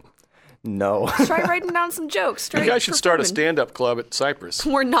tried it? No. Try writing down some jokes. You guys should start a stand-up club at Cyprus.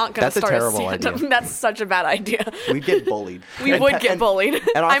 We're not going That's to a start terrible stand-up. idea. That's such a bad idea. We'd get bullied. We would get bullied.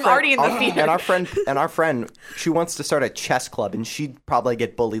 And our I'm friend- already in the theater. And our friend, she wants to start a chess club, and she'd probably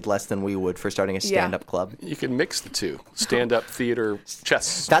get bullied less than we would for starting a stand-up club. You can mix the two: stand-up theater,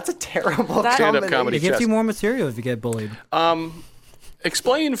 chess. That's a terrible Stand-up combination. comedy. It gives chess. you more material if you get bullied.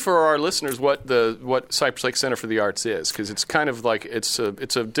 Explain for our listeners what Cypress Lake Center for the Arts is, because it's kind of like it's a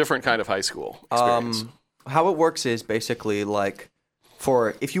different kind of high school experience. How it works is basically like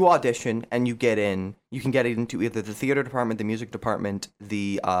if you audition and you get in, you can get into either the theater department, the music department,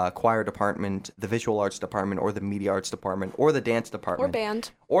 the choir department, the visual arts department, or the media arts department, or the dance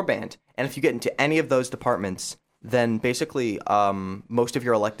department. Or band. And if you get into any of those departments, then basically most of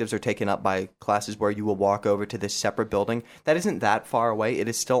your electives are taken up by classes where you will walk over to this separate building that isn't that far away. It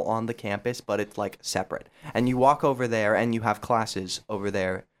is still on the campus, but it's like separate. And you walk over there and you have classes over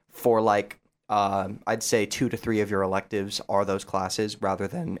there for like I'd say 2 to 3 of your electives are those classes rather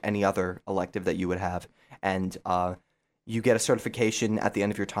than any other elective that you would have. And you get a certification at the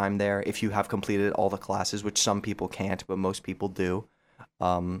end of your time there if you have completed all the classes, which some people can't, but most people do.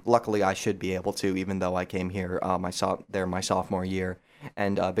 Luckily, I should be able to, even though I came here my sophomore year.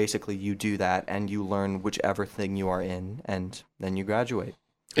 And basically, you do that, and you learn whichever thing you are in, and then you graduate.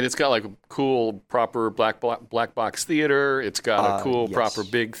 And it's got like a cool, proper black box theater. It's got a cool, yes. proper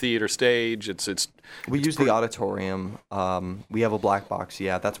big theater stage. We use the auditorium. We have a black box.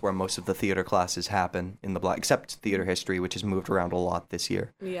 Yeah, that's where most of the theater classes happen in the black, except theater history, which has moved around a lot this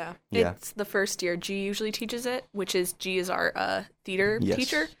year. Yeah. Yeah. It's the first year. G usually teaches it, which is G is our theater Yes.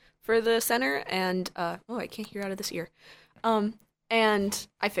 teacher for the center. And, I can't hear out of this ear. And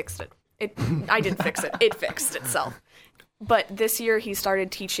I fixed it. I didn't fix it. It fixed itself. But this year he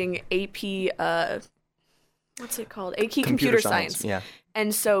started teaching AP, what's it called? AP Computer Science. Yeah.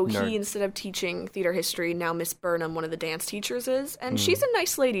 And so Nerd. he, instead of teaching theater history, now Miss Burnham, one of the dance teachers, is. And she's a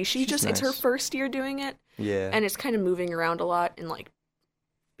nice lady. It's her nice. first year doing it. Yeah. And it's kind of moving around a lot and like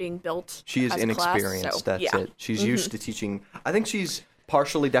being built. She is as a inexperienced. class, so, That's yeah. it. She's used to teaching. I think she's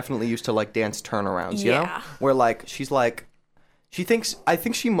definitely used to like dance turnarounds. You know, Yeah. where like she's like. I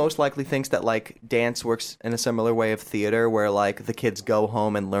think she most likely thinks that, like, dance works in a similar way of theater where, like, the kids go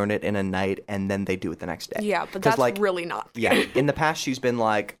home and learn it in a night and then they do it the next day. Yeah, but 'Cause, that's like, really not. Yeah, in the past she's been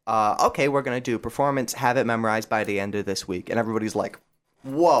like, okay, we're going to do performance, have it memorized by the end of this week. And everybody's like,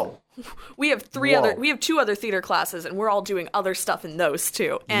 whoa. We have two other theater classes, and we're all doing other stuff in those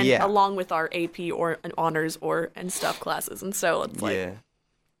too, and Yeah. along with our AP or honors and stuff classes, and so it's like, Yeah,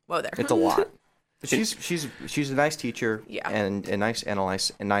 whoa there. it's a lot. But she's a nice teacher. Yeah. and a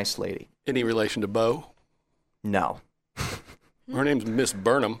nice lady. any relation to Bo? No. Her name's Miss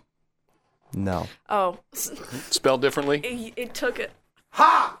Burnham. No. Oh, Spelled differently? it took it.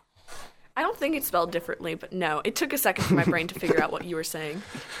 Ha! I don't think it's spelled differently, but no, it took a second for my brain to figure out what you were saying.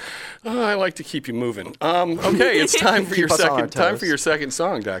 I like to keep you moving. Okay, it's time for Keep us on our toes. your second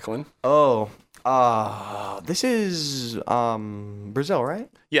song, Declan. Oh, this is Brazil, right?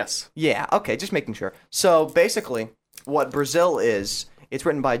 Yes. Yeah, okay, just making sure. So basically, what Brazil is, it's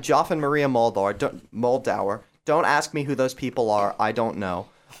written by Joff and Maria Moldauer. Don't ask me who those people are, I don't know.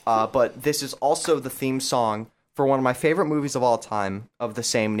 But this is also the theme song for one of my favorite movies of all time of the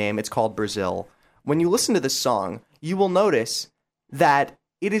same name. It's called Brazil. When you listen to this song, you will notice that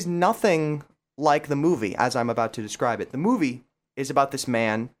it is nothing like the movie as I'm about to describe it. The movie is about this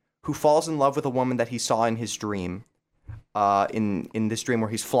man who falls in love with a woman that he saw in his dream. In this dream where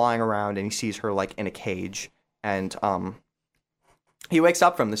he's flying around and he sees her like in a cage, and he wakes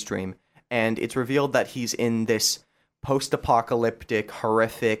up from this dream and it's revealed that he's in this post-apocalyptic,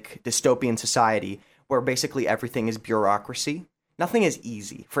 horrific, dystopian society where basically everything is bureaucracy. Nothing is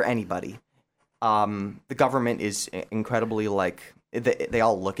easy for anybody. The government is incredibly like they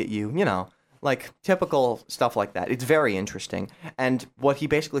all look at you, you know, like typical stuff like that. It's very interesting. And what he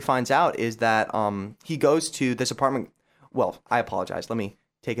basically finds out is that he goes to this apartment. Well, I apologize. Let me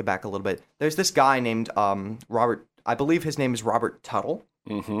take it back a little bit. There's this guy named Robert. I believe his name is Robert Tuttle.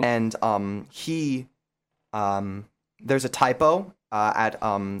 Mm-hmm. And there's a typo at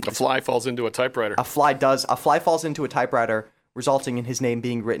A fly falls into a typewriter. a fly falls into a typewriter, resulting in his name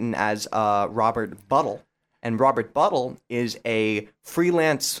being written as Robert Buttle. And Robert Buttle is a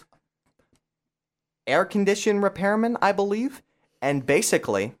freelance air condition repairman, I believe. And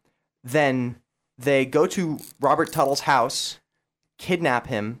basically, then they go to Robert Tuttle's house, kidnap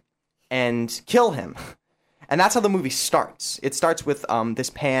him, and kill him. And that's how the movie starts. It starts with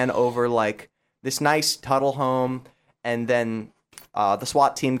this pan over like this nice Tuttle home, and then the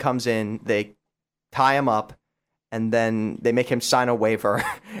SWAT team comes in, they tie him up, and then they make him sign a waiver,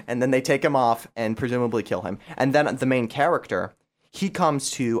 and then they take him off and presumably kill him. And then the main character, he comes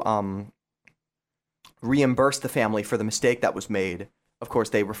to reimburse the family for the mistake that was made. Of course,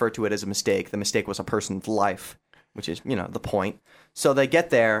 they refer to it as a mistake. The mistake was a person's life, which is, you know, the point. So they get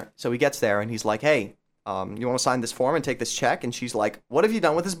there. So he gets there, and he's like, hey, you want to sign this form and take this check? And she's like, what have you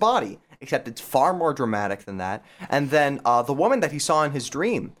done with his body? Except it's far more dramatic than that. And then the woman that he saw in his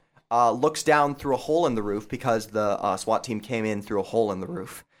dream looks down through a hole in the roof because the SWAT team came in through a hole in the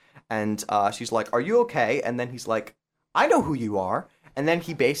roof. And she's like, are you okay? And then he's like, I know who you are. And then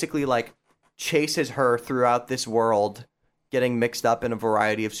he basically, like, chases her throughout this world, getting mixed up in a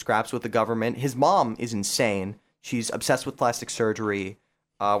variety of scraps with the government. His mom is insane. She's obsessed with plastic surgery.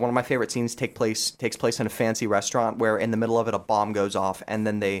 One of my favorite scenes takes place in a fancy restaurant where in the middle of it a bomb goes off, and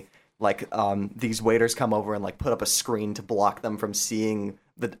then they these waiters come over and like put up a screen to block them from seeing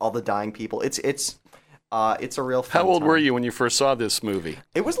all the dying people. It's a real fun How old time. were you when you first saw this movie?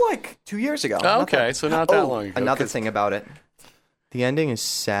 It was like 2 years ago. Oh, okay, so not that long ago. Another thing about it, the ending is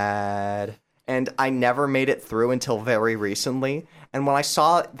sad. And I never made it through until very recently. And when I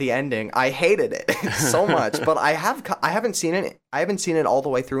saw the ending, I hated it so much. But I haven't seen it. I haven't seen it all the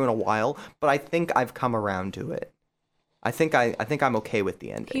way through in a while. But I think I've come around to it. I think I'm okay with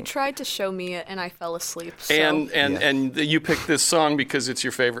the ending. He tried to show me it, and I fell asleep. So. And you picked this song because it's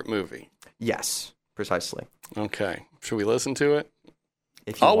your favorite movie. Yes, precisely. Okay. Should we listen to it?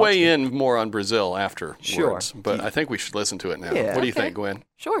 If you I'll want weigh to. in more on Brazil afterwards, Sure. but I think we should listen to it now. Yeah. What do you Okay. think, Gwen?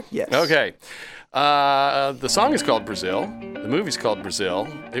 Sure. Yes. Okay. The song is called Brazil. The movie's called Brazil.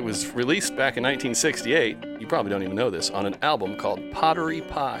 It was released back in 1968. You probably don't even know this, on an album called Pottery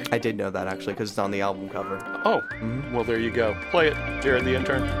Pie. I did know that actually because it's on the album cover. Oh, well, there you go. Play it, Jared the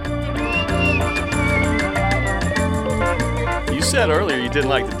intern. You said earlier you didn't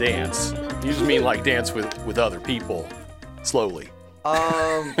like to dance. You just mean like dance with other people slowly.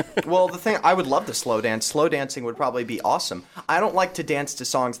 Well, the thing, I would love to slow dance. Slow dancing would probably be awesome. I don't like to dance to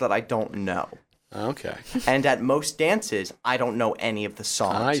songs that I don't know. Okay. And at most dances, I don't know any of the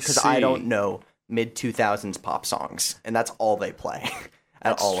songs I because I see. don't know mid-2000s pop songs, and that's all they play at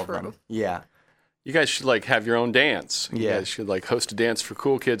That's all of true. them. Yeah. You guys should like have your own dance. You Yeah. guys should like host a dance for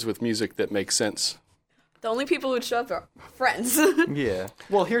cool kids with music that makes sense. The only people who would show up are friends. Yeah.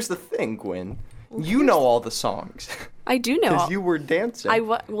 Well, here's the thing, Gwen. You know all the songs I do know. because you were dancing.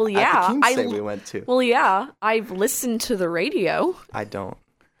 Well, at yeah. the King's Day we went to. Well, yeah. I've listened to the radio. I don't.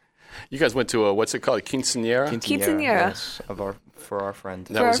 You guys went to a, what's it called, a quinceañera? Quinceañera. Yes, for our friend.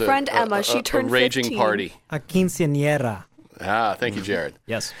 That For was our friend Emma, she turned a raging 15. party. A quinceañera. Ah, thank you, Jared.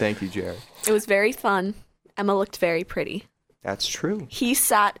 Yes. Thank you, Jared. It was very fun. Emma looked very pretty. That's true. He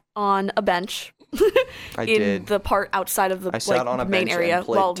sat on a bench I in did. the part outside of the I sat on a main bench area and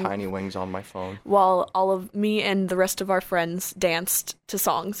played Tiny Wings on my phone. while all of me and the rest of our friends danced to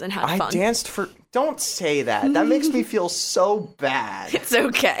songs and had I fun. danced for. Don't say that. That makes me feel so bad. It's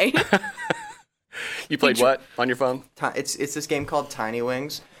okay. You played what on your phone? It's this game called Tiny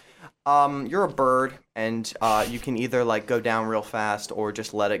Wings. You're a bird, and you can either like go down real fast or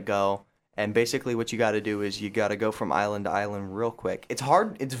just let it go. And basically, what you got to do is you got to go from island to island real quick. It's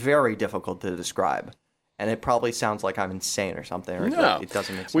hard. It's very difficult to describe, and it probably sounds like I'm insane or something. Or No, it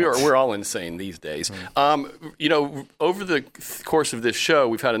doesn't make sense. we're all insane these days. You know, over the course of this show,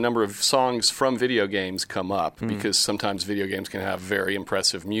 we've had a number of songs from video games come up because sometimes video games can have very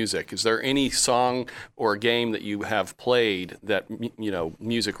impressive music. Is there any song or game that you have played that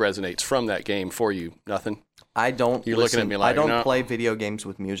music resonates from that game for you? Nothing. I don't. You're looking at me like, I don't no. play video games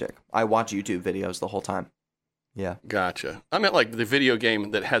with music. I watch YouTube videos the whole time. Yeah. Gotcha. I meant like the video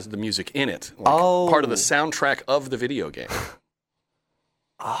game that has the music in it, like Oh. part of the soundtrack of the video game.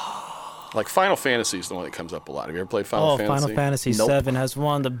 Like Final Fantasy is the one that comes up a lot. Have you ever played Final Fantasy? Final Fantasy Nope. VII has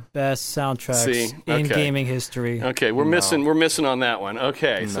one of the best soundtracks See? in Okay. gaming history. Okay, we're missing on that one.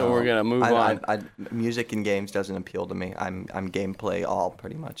 Okay, so No. we're gonna move on. Music and games doesn't appeal to me. I'm gameplay all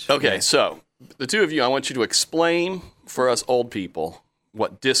pretty much. Okay, Yeah. so the two of you, I want you to explain for us old people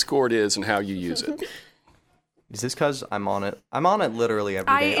what Discord is and how you use it. Is this because I'm on it? I'm on it literally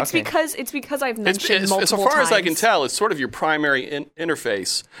every day. It's Okay. because I've mentioned multiple so far as I can times. tell, it's sort of your primary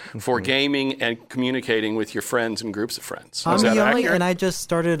interface for Mm-hmm. gaming and communicating with your friends and groups of friends. I'm Is that young accurate? and I just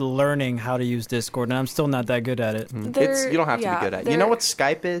started learning how to use Discord, and I'm still not that good at it. You don't have to be good at it. You know what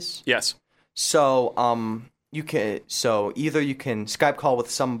Skype is? Yes, So either you can Skype call with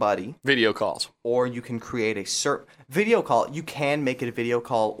somebody, video calls. or you can create a video call. You can make it a video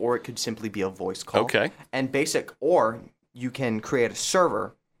call, or it could simply be a voice call. Okay. Or you can create a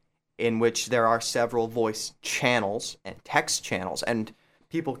server in which there are several voice channels and text channels, and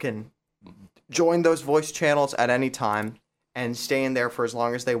people can join those voice channels at any time and stay in there for as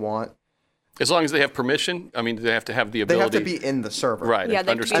long as they want. As long as they have permission. I mean, they have to have the They ability. have to be in the server. Right. Yeah,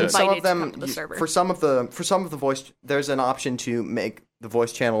 they could be understood. And some invited of to them, come to the server. for some of the voice, there's an option to make the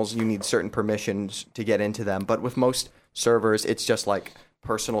voice channels. You need certain permissions to get into them. But with most servers, it's just like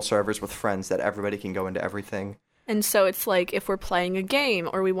personal servers with friends that everybody can go into everything. And so it's like if we're playing a game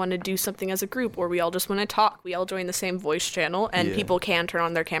or we want to do something as a group or we all just want to talk, we all join the same voice channel and Yeah. people can turn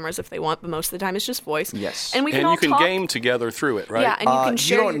on their cameras if they want, but most of the time it's just voice. Yes. And we can and all you can talk. game together through it, right? Yeah, and you can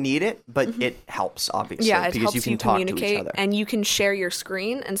share. You don't need it, but it helps obviously yeah, it because helps you can you talk to each communicate other. and you can share your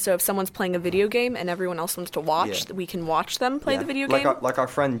screen. And so if someone's playing a video game and everyone else wants to watch, Yeah. we can watch them play Yeah. the video like game. like our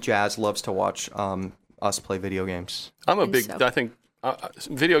friend Jazz loves to watch us play video games. I'm a And big. so- I think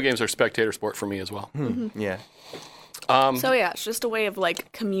video games are spectator sport for me as well. Yeah. So yeah, it's just a way of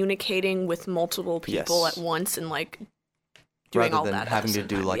like communicating with multiple people Yes. at once and like doing Rather all than that. at having the to same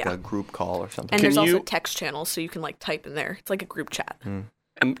do time. like Yeah. a group call or something. And Can there's also you- text channels, so you can like type in there. It's like a group chat.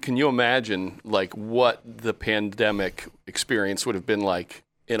 And can you imagine like what the pandemic experience would have been like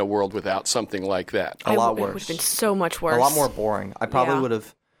in a world without something like that? A lot It would worse. have been so much worse. A lot more boring. I probably Yeah. would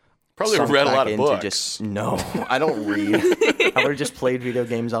have Probably sunk read a back lot of into books. just no. I don't read. I would have just played video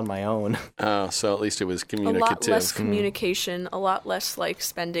games on my own. Oh, so at least it was A communicative. lot less communication, a lot less like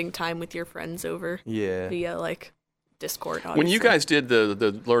spending time with your friends over Yeah. via like Discord. When you obviously. guys did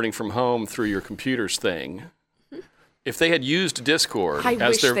the learning from home through your computers thing, if they had used Discord I as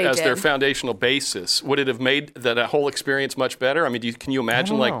wish their they their did. foundational basis, would it have made that whole experience much better? I mean, can you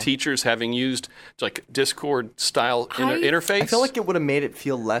imagine don't like know. teachers having used like Discord style I- interface? I feel like it would have made it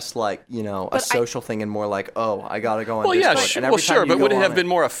feel less like, a But I- social thing and more like, oh, I gotta go on well, yeah, Discord. And every time sure, you but go would it on have been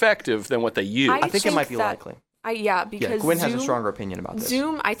more effective than what they used? I think it might be that- likely. Yeah, Yeah, because Gwen Zoom, has a stronger opinion about this.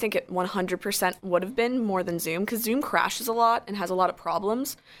 Zoom, I think it 100% would have been more than Zoom because Zoom crashes a lot and has a lot of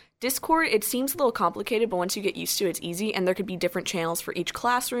problems. Discord, it seems a little complicated, but once you get used to it, it's easy. And there could be different channels for each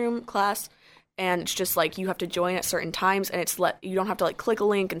class, and it's just like you have to join at certain times, and you don't have to like click a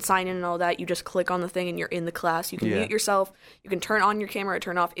link and sign in and all that. You just click on the thing and you're in the class. You can mute yourself. You can turn on your camera or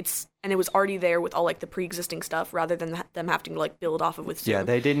turn off. And it was already there with all like the pre-existing stuff rather than them having to like build off of with Zoom. Yeah,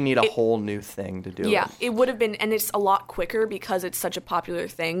 they didn't need a whole new thing to do Yeah, it. it would have been, and it's a lot quicker because it's such a popular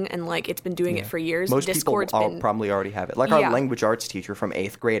thing, and like it's been doing it for years. Most Discord's people been probably already have it. Like our Yeah. language arts teacher from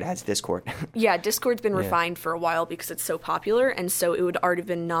 8th grade has Discord. Yeah, Discord's been refined for a while because it's so popular, and so it would already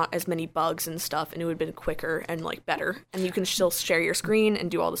been not as many bugs and stuff, and it would have been quicker and like better, and you can still share your screen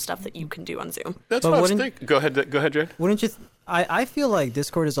and do all the stuff that you can do on Zoom. That's But what I was wouldn't- thinking. Go ahead, Jay. Wouldn't you? I feel like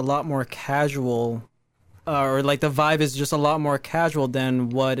Discord is a lot more casual, or like the vibe is just a lot more casual than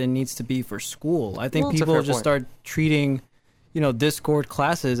what it needs to be for school. I think Well, that's a people fair just point. start treating, Discord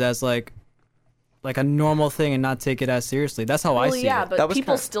classes as like a normal thing and not take it as seriously. That's how I Well, see yeah, it. That but was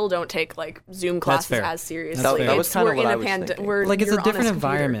people kind- still don't take like Zoom classes fair. as seriously. That's fair. That was It's- kinda we're what in I a was thinking. we're Like it's you're a on different computer.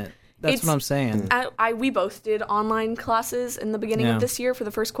 environment. That's It's- what I'm saying. We both did online classes in the beginning Yeah. of this year for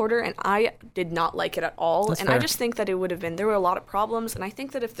the first quarter, and I did not like it at all. That's and I fair. just think that it would have been, there were a lot of problems, and I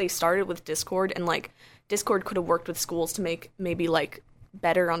think that if they started with Discord, and like Discord could have worked with schools to make maybe like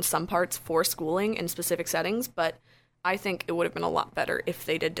better on some parts for schooling in specific settings, but I think it would have been a lot better if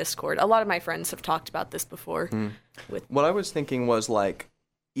they did Discord. A lot of my friends have talked about this before. What I was thinking was like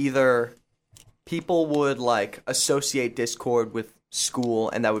either people would like associate Discord with school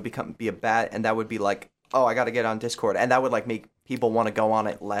and that would be a bad, and that would be like, oh, I got to get on Discord, and that would like make people want to go on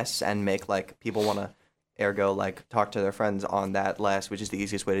it less and make like people want to ergo like talk to their friends on that less, which is the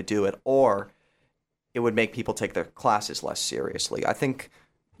easiest way to do it, or it would make people take their classes less seriously. I think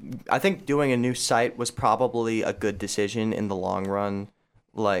doing a new site was probably a good decision in the long run,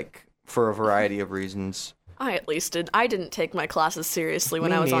 like for a variety of reasons. I at least did. I didn't take my classes seriously when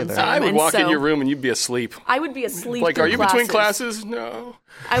Me I was on neither. Zoom. I would and walk in so your room and you'd be asleep. I would be asleep. Like, through are you between classes? No.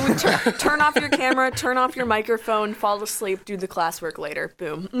 I would turn off your camera, turn off your microphone, fall asleep, do the classwork later.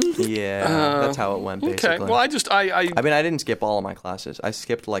 Boom. Yeah, that's how it went basically. Okay. Well, I mean, I didn't skip all of my classes. I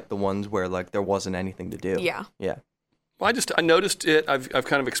skipped like the ones where like there wasn't anything to do. Yeah. Yeah. Well, I noticed it. I've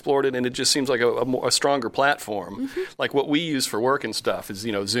kind of explored it, and it just seems like a stronger platform. Like what we use for work and stuff is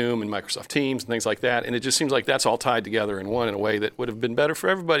Zoom and Microsoft Teams and things like that, and it just seems like that's all tied together in one in a way that would have been better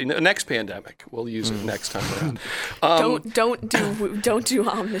for everybody. Next pandemic, we'll use it next time around. Don't do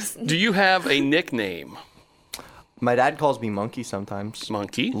this. Do you have a nickname? My dad calls me Monkey sometimes.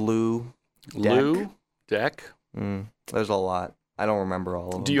 Monkey, Lou. Lou, Deck. There's a lot. I don't remember all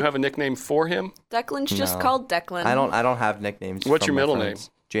of them. Do you have a nickname for him? Declan's just No. called Declan. I don't have nicknames. What's from your my middle friends.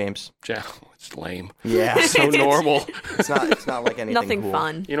 James. It's lame. Yeah. So normal. It's not like anything Nothing cool.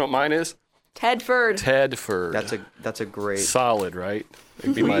 fun. You know what mine is? Tedford. Tedford. That's a great. Solid, right?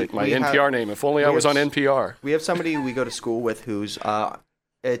 It'd be my we have- NPR name. If only I we was have on NPR. We have somebody we go to school with who's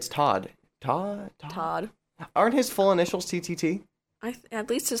it's Todd. Todd. Aren't his full initials TTT? At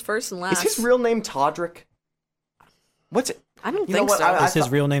least his first and Is last. his real name Toddrick? What's it? I don't You know think what? so. Is his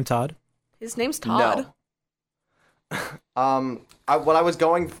real name Todd? His name's Todd. No. What I was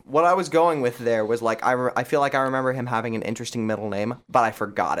going with there was like I feel like I remember him having an interesting middle name, but I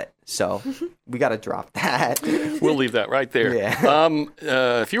forgot it. So we got to drop that. We'll leave that right there.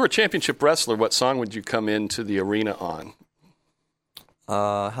 Yeah. If you were a championship wrestler, what song would you come into the arena on?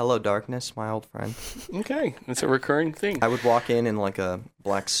 Hello Darkness, my old friend. Okay, that's a recurring thing. I would walk in like a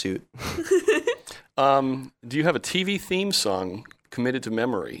black suit. Do you have a TV theme song committed to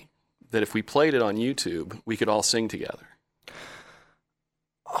memory that if we played it on YouTube, we could all sing together?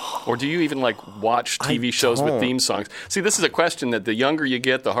 Or do you even watch TV shows with don't. theme songs? See, this is a question that the younger you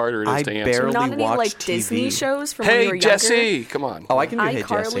get, the harder it is I to answer. barely Not any watch Disney TV. shows from when you Hey, were Jesse, younger. come on. Oh, I can do Hey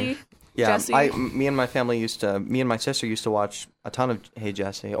iCarly, Jesse. Yeah, Jesse. me and my sister used to watch a ton of Hey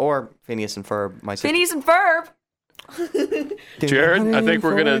Jesse or Phineas and Ferb. My sister, Phineas and Ferb. Jared, I think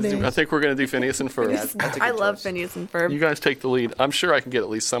we're gonna do Phineas and Ferb. Yeah, that's a good I love choice. Phineas and Ferb. You guys take the lead. I'm sure I can get at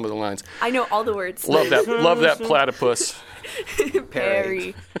least some of the lines. I know all the words. Love that platypus.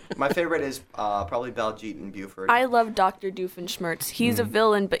 Perry. My favorite is probably Baljeet and Buford. I love Dr. Doofenshmirtz. He's a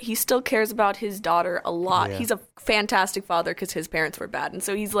villain, but he still cares about his daughter a lot. Yeah. He's a fantastic father because his parents were bad, and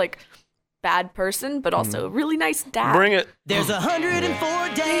so he's like bad person, but also a really nice dad. Bring it. There's 104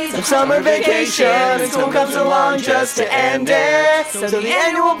 days Of summer vacation, and school comes along just to end it. So the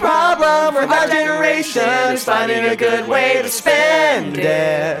annual problem for our generation is finding a good way to spend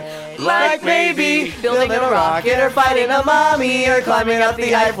it. Like maybe building a rocket, or fighting a mommy, or climbing up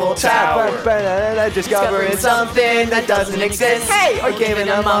the Eiffel Tower. Discovering something that doesn't exist. Hey, or giving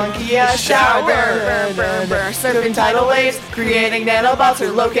a monkey a shower. Surfing tidal waves, creating nanobots,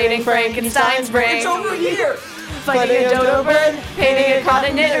 or locating Frankenstein's brain. It's over here. Fighting a dodo bird, painting a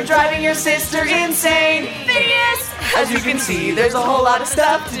continent, or driving your sister insane. Phineas! As you can see, there's a whole lot of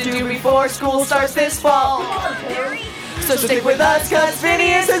stuff to do before school starts this fall. So stick with us, cause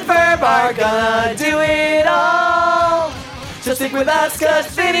Phineas and Ferb are gonna do it all. So stick with us, cause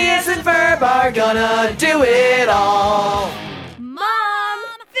Phineas and Ferb are gonna do it all. Mom!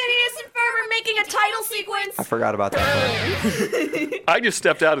 Phineas and Ferb are making a title sequence! I forgot about that. I just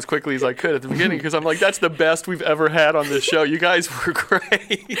stepped out as quickly as I could at the beginning because I'm like, that's the best we've ever had on this show. You guys were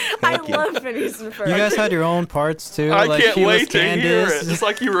great. I love Phineas and Ferb. You guys had your own parts too. I like can't she was wait to hear Candace. it. It's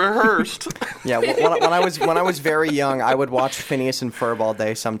like you rehearsed. Yeah, when I was very young, I would watch Phineas and Ferb all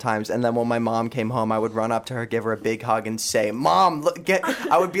day sometimes, and then when my mom came home, I would run up to her, give her a big hug, and say, "Mom, look,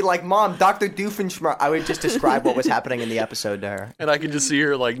 I would be like, "Mom, Dr. Doofenshmirtz." I would just describe what was happening in the episode to her. And I could just see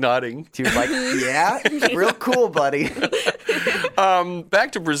her like nodding. She was like, "Yeah, real cool, buddy."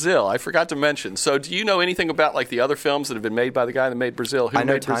 Back to Brazil. I forgot to mention. So, do you know anything about like the other films that have been made by the guy that made Brazil? Who I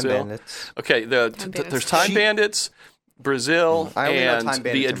know made Time Brazil? Bandits. Okay, there's Time Bandits, Brazil, I only know and Time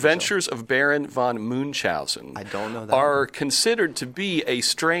Bandits The in Adventures of Baron von Munchausen. I don't know that Are considered to be a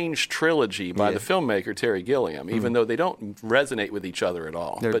strange trilogy by Yeah. the filmmaker Terry Gilliam, even though they don't resonate with each other at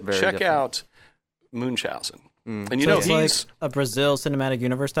all. They're But very check different. out Munchausen. And you So know it's he's like a Brazil cinematic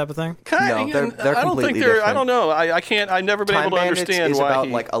universe type of thing. kind No, they're I don't think completely they're. I different. don't know. I can't. I've never been Time able to Bandits understand is why about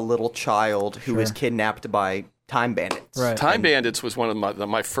he. like a little child who is Sure. kidnapped by time bandits. Right. Time Bandits was one of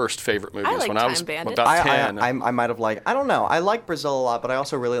my first favorite movies like when I was Time Bandits. about 10. I might have liked. I don't know. I like Brazil a lot, but I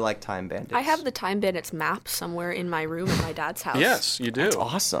also really like Time Bandits. I have the Time Bandits map somewhere in my room at my dad's house. Yes, you do.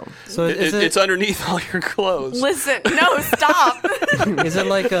 awesome. So is it It's underneath all your clothes. Listen, no, stop. is it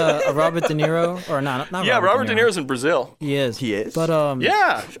like a Robert De Niro or not? Not Yeah, Robert De De Niro's in Brazil. He is. He is? But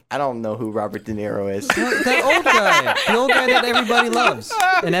Yeah. I don't know who Robert De Niro is. that old guy, the old guy that everybody loves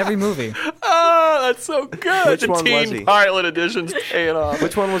in every movie. Oh, that's so good. Which the one was Teen he? Pilot edition's paying off.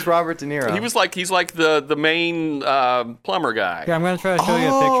 Which one was Robert De Niro? He's like the main plumber guy. Here, I'm gonna try to show you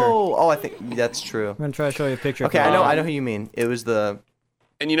a picture. Oh, I think that's true. I'm gonna try to show you a picture. Okay, I know who you mean. It was the.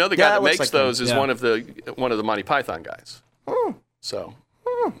 And you know the Yeah, guy that it looks makes like him. those is Yeah. one of the Monty Python guys. So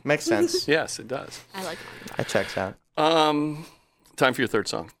Makes sense. yes, it does. I like That checks out. Time for your third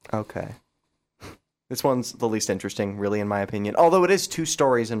song. Okay. This one's the least interesting, really, in my opinion. Although it is two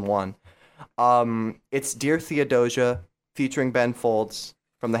stories in one. It's Dear Theodosia, featuring Ben Folds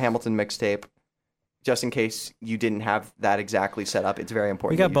from the Hamilton mixtape. Just in case you didn't have that exactly set up, it's very We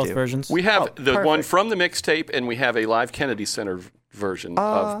important. got that both you do. versions. We have the one perfect. from the mixtape, and we have a live Kennedy Center version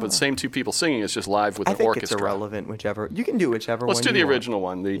of, but the same two people singing. It's just live with I the think orchestra. it's irrelevant, whichever. You can do whichever Let's one do you the want. original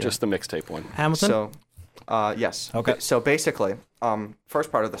one, just the mixtape one. Hamilton. So, yes. Okay. So basically,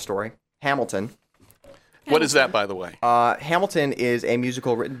 first part of the story, Hamilton. What is that, by the way? Hamilton is a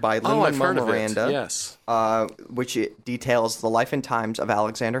musical written by I've heard Lin-Manuel of it. Miranda, Yes, which it details the life and times of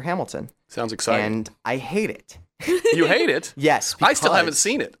Alexander Hamilton. sounds exciting. And I hate it. You hate it? Yes, I still because- haven't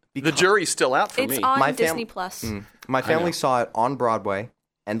seen it. The because- jury's still out for It's me. on My Disney Plus. My know. family saw it on Broadway,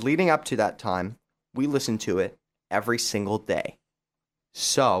 and leading up to that time, we listened to it every single day.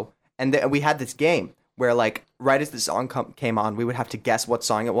 So, and we had this game where, like, right as the song came on, we would have to guess what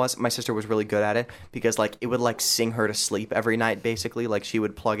song it was. My sister was really good at it because, like, it would, like, sing her to sleep every night, basically. Like, she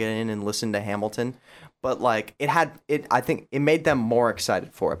would plug it in and listen to Hamilton. But, like, I think it made them more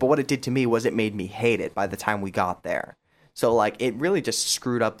excited for it. But what it did to me was it made me hate it by the time we got there. So, like, it really just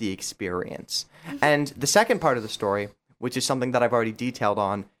screwed up the experience. And the second part of the story, which is something that I've already detailed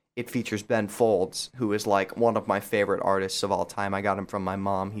on, it features Ben Folds, who is, like, one of my favorite artists of all time. I got him from my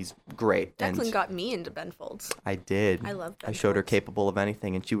mom. He's great. Declan And got me into Ben Folds. I did. I love Ben I showed her Folds. capable of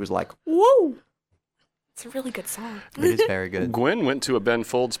anything, and she was like, Whoa! It's a really good song. it is very good. Gwen went to a Ben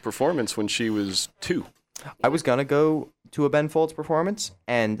Folds performance when she was 2. I was going to go to a Ben Folds performance,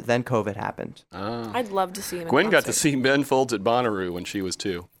 and then COVID happened. I'd love to see him. Gwen in got to concert. see Ben Folds at Bonnaroo when she was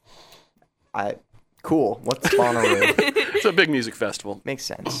 2. Cool. What's Bonnaroo? It's a big music festival. Makes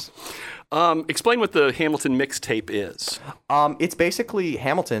sense. Explain what the Hamilton mixtape is. It's basically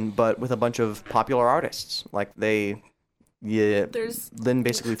Hamilton, but with a bunch of popular artists. Like Lynn basically So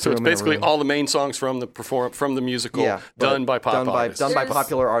threw it's them in a basically room. all the main songs from the musical but done by pop artists. done by There's-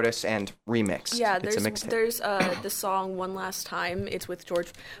 popular artists and remixed. Yeah, it's a mixtape. there's the song "One Last Time." It's with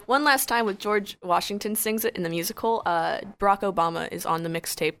George. "One Last Time" with George Washington sings it in the musical. Barack Obama is on the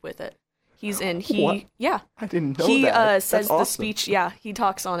mixtape with it. He's in. What? Yeah. I didn't know He that. says That's the awesome. speech. Yeah, he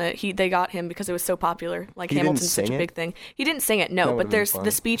talks on it. They got him because it was so popular. Like He didn't Hamilton's such a sing big it? thing. He didn't sing it, That no. would've But been there's fun. the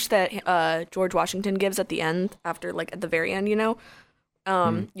speech that George Washington gives at the end, after like at the very end.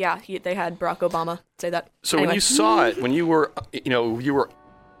 Yeah, they had Barack Obama say that. So Anyway. when you saw it, when you were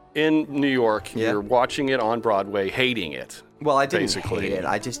in New York, Yeah. you were watching it on Broadway, hating it. Well, I didn't basically. hate it.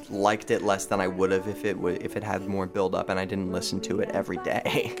 I just liked it less than I would have if it had more build up, and I didn't listen to it every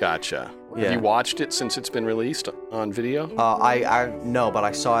day. Gotcha. Yeah. Have you watched it since it's been released on video? I no, but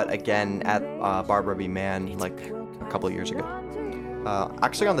I saw it again at Barbara B. Mann like a couple of years ago.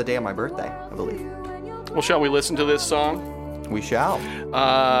 Actually, on the day of my birthday, I believe. Well, shall we listen to this song? We shall.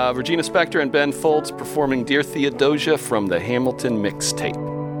 Regina Spektor and Ben Folds performing Dear Theodosia from the Hamilton mixtape.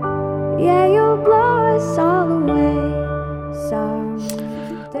 Yeah, you'll blow us all away.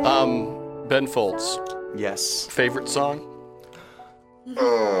 Ben Folds, Yes. favorite song?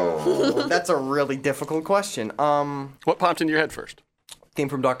 Oh, that's a really difficult question. What popped into your head first? Theme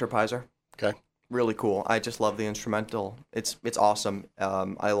from Dr. Pizer. Okay. Really cool. I just love the instrumental. It's awesome.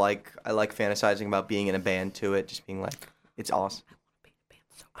 I like fantasizing about being in a band to it. Just being like, it's awesome.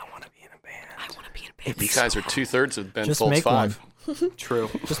 I want to be in a band. I want to be in a band. You guys are 2/3 of Ben Just Folds make 5. True.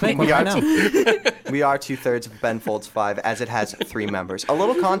 Just make one right now. We are 2/3 of Ben Folds 5, as it has 3 members. A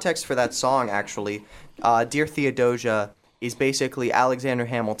little context for that song, actually. Dear Theodosia is basically Alexander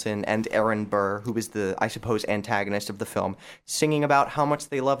Hamilton and Aaron Burr, who is the, I suppose, antagonist of the film, singing about how much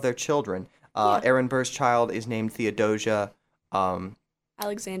they love their children. Aaron Burr's child is named Theodosia.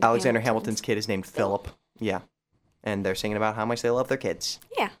 Alexander Hamilton's kid is named Philip. Yeah. And they're singing about how much they love their kids.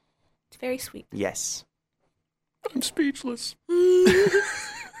 Yeah, it's very sweet. Yes. I'm speechless.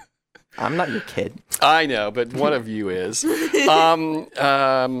 I'm not your kid. I know, but one of you is.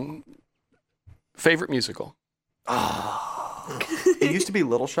 Favorite musical? It used to be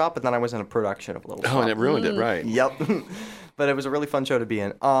Little Shop, but then I was in a production of Little Shop. Oh, and it ruined it, right? Yep. But it was a really fun show to be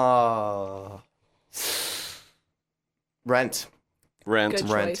in. Rent. Rent. Good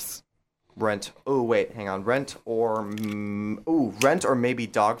Rent. choice. Rent. Oh, wait, hang on. Rent or maybe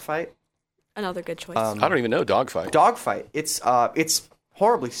Dogfight. Another good choice. I don't even know Dogfight. Dogfight. It's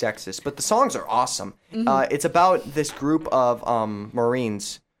horribly sexist, but the songs are awesome. It's about this group of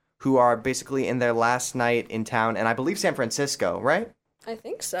Marines who are basically in their last night in town, and I believe San Francisco, right? I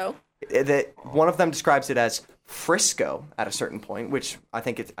think so. That one of them describes it as Frisco at a certain point, which I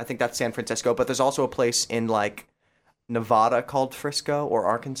think that's San Francisco, but there's also a place in like Nevada called Frisco or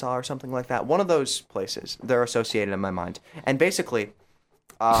Arkansas or something like that. One of those places. They're associated in my mind. And basically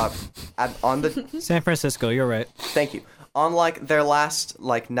on the San Francisco, you're right. thank you. On like their last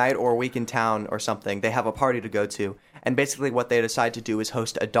like night or week in town or something, they have a party to go to, and basically what they decide to do is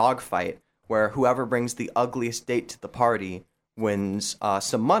host a dog fight where whoever brings the ugliest date to the party wins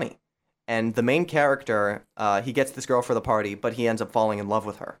some money. And the main character, he gets this girl for the party, but he ends up falling in love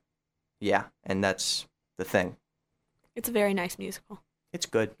with her. Yeah, and that's the thing. It's a very nice musical. It's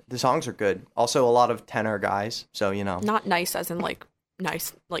good. The songs are good. Also, a lot of tenor guys, so you know. Not nice as in like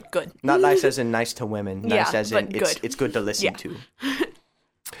nice, like good. Not nice as in nice to women. Nice Yeah, as in but it's good. it's good to listen Yeah. to.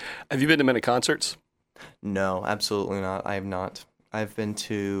 Have you been to many concerts? No, absolutely not. I have not. I've been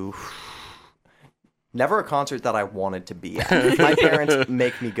to never a concert that I wanted to be at. My parents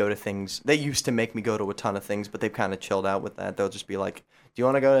make me go to things. They used to make me go to a ton of things, but they've kind of chilled out with that. They'll just be like, "Do you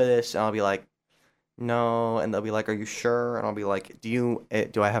want to go to this?" And I'll be like, "No." And they'll be like, "Are you sure?" And I'll be like, "Do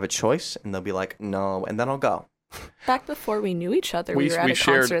I have a choice?" And they'll be like, "No." And then I'll go. Back before we knew each other, we were at a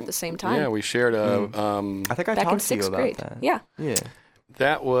concert at the same time. Yeah, we shared a. I think I Back in talked to you 6th about grade. that. Yeah. Yeah.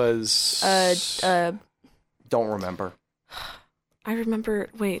 That was. Don't remember. I remember.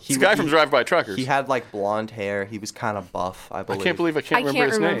 Wait. This guy from Drive By Truckers. He had like blonde hair. He was kind of buff, I I believe. can't believe I I can't can't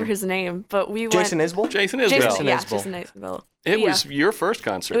remember remember his name. his name, but we Jason went. Isbell? Jason Isbell. Jason, yeah, Isbell. Jason Isbell. It Yeah. was your first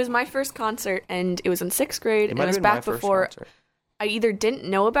concert. It was my first concert, and it was in 6th grade, It and might it have was been my back first before concert. I either didn't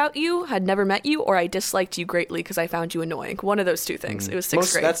know about you, had never met you, or I disliked you greatly because I found you annoying. One of those two things. It was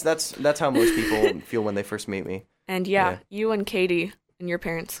 6th grade. That's how most people feel when they first meet me. And yeah, you and Katie and your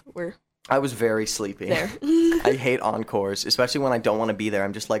parents were I was very sleepy. There. I hate encores, especially when I don't want to be there.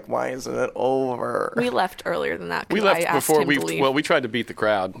 I'm just like, why isn't it over? We left earlier than that. 'Cause We left I asked before him to leave. well, we tried to beat the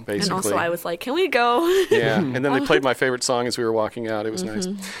crowd, basically. And also I was like, can we go? Yeah, and then they played my favorite song as we were walking out. It was nice.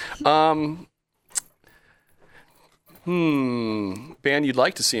 Band you'd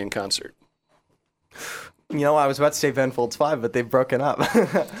like to see in concert? You know, I was about to say Ben Folds 5, but they've broken up.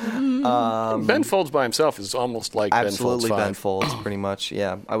 Ben Folds by himself is almost like Absolutely Ben Ben Folds 5. Folds, pretty much.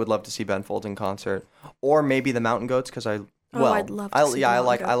 Yeah, I would love to see Ben Folds in concert, or maybe the Mountain Goats because I'd love to see the I Mountain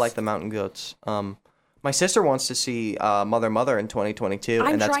like Goats. the Mountain Goats. My sister wants to see Mother in 2022,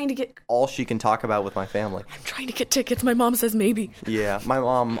 I'm and that's trying to get all she can talk about with my family. tickets. My mom says maybe. Yeah, my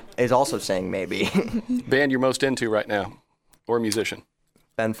mom is also saying maybe. Band you're most into right now, or musician?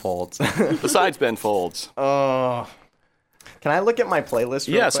 Ben Folds. Besides Ben Folds. Oh. Can I look at my playlist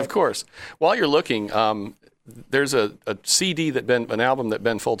real Yes, quick? of course. While you're looking, there's a CD an album that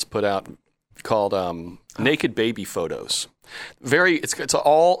Ben Folds put out called Naked Baby Photos. It's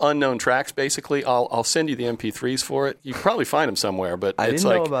all unknown tracks basically. I'll send you the MP3s for it. You can probably find them somewhere, but I it's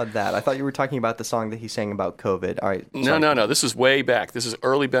didn't know like about that. I thought you were talking about the song that he sang about COVID. All right. no. This is way back. This is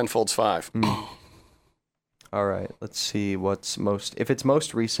early Ben Folds 5. All right. Let's see what's most. If it's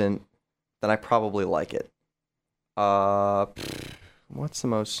most recent, then I probably like it. What's the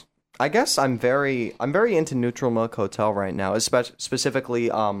most? I guess I'm very into Neutral Milk Hotel right now, specifically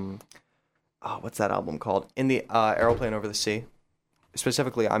what's that album called? In the Aeroplane Over the Sea.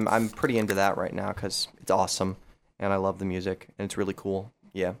 Specifically, I'm pretty into that right now because it's awesome and I love the music and it's really cool.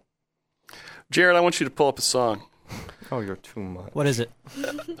 Yeah. Jared, I want you to pull up a song. Oh, you're too much. What is it?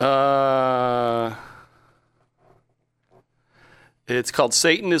 It's called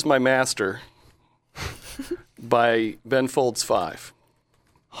Satan is My Master by Ben Folds 5.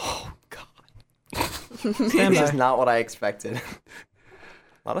 Oh God. Stand This is by. not what I expected. A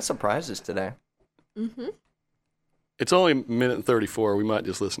lot of surprises today. It's only a minute and 34. We might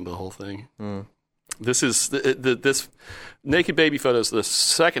just listen to the whole thing. This is this Naked Baby Photos. The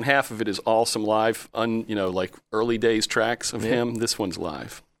second half of it is all some live, like early days tracks of him. This one's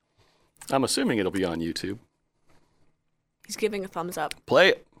live. I'm assuming it'll be on YouTube. He's giving a thumbs up. Play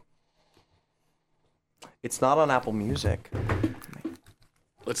it. It's not on Apple Music.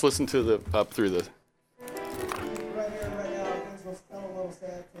 Let's listen to up through the.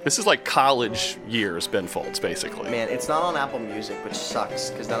 This is like college years, Ben Folds, basically. Man, it's not on Apple Music, which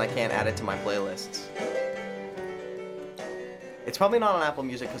sucks, because then I can't add it to my playlists. It's probably not on Apple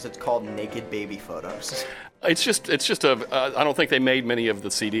Music because it's called Naked Baby Photos. It's just I don't think they made many of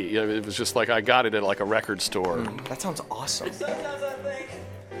the CD. It was just like I got it at like a record store. That sounds awesome.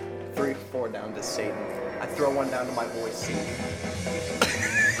 3, 4 down to Satan. I throw one down to my boy Satan.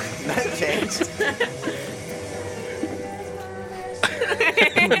 That changed.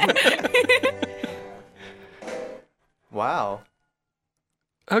 Wow.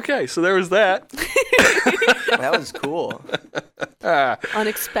 Okay, so there was that. That was cool.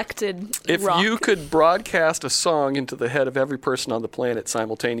 Unexpected If rock. you could broadcast a song into the head of every person on the planet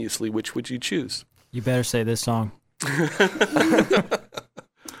simultaneously, which would you choose? You better say this song.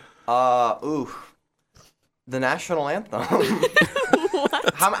 The national anthem.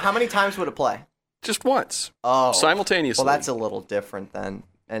 How many times would it play? Just once. Oh. Simultaneously. Well, that's a little different then,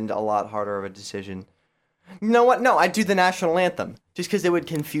 and a lot harder of a decision. You know what? No, I'd do the national anthem. Just because it would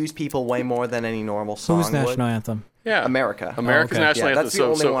confuse people way more than any normal song Whose national would. anthem? Yeah. America. America's okay. national Yeah, anthem. that's the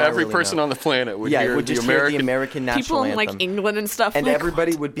only So one I every really person know. on the planet would Yeah, hear it would the just American. hear the American national people in anthem. like England and stuff. And like,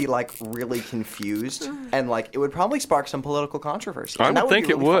 everybody would be like really confused, and like it would probably spark some political controversy. I And that would think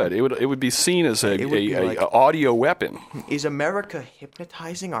be it really would. fun. It would be seen as It would be like- a audio weapon. Is America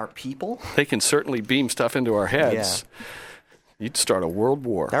hypnotizing our people? They can certainly beam stuff into our heads. You'd start a world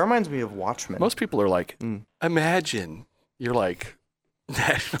war. That reminds me of Watchmen. Most people are like, imagine. You're like,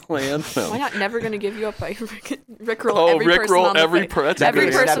 national anthem. Why not Never Gonna Give You Up by Rickroll Oh, every person Rickroll on the every planet. that's every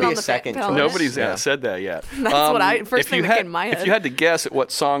good. person That'd be on a the second planet. choice. Nobody's Yeah. said that yet. That's what first if thing you that had- came in my head. If you had to guess at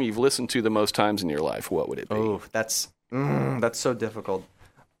what song you've listened to the most times in your life, what would it be? Oh, that's so difficult.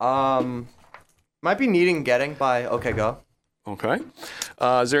 Might be Needing Getting by OK Go. Okay.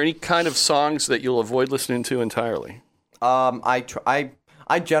 Is there any kind of songs that you'll avoid listening to entirely?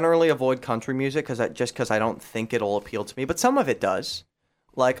 I generally avoid country music because I don't think it'll appeal to me, but some of it does.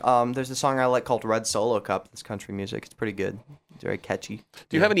 Like there's a song I like called Red Solo Cup. It's country music. It's pretty good. It's very catchy.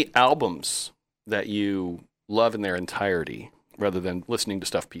 Do you have any albums that you love in their entirety rather than listening to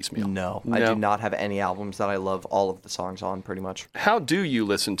stuff piecemeal. No, I do not have any albums that I love all of the songs on, pretty much. How do you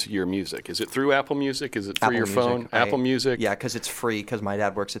listen to your music? Is it through Apple Music? Is it through Apple your Music. phone? Apple Music? Yeah, because it's free, because my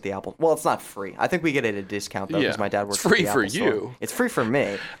dad works at the Apple. Well, it's not free. I think we get it at a discount, though, because my dad works It's free at the for Apple you. store. It's free for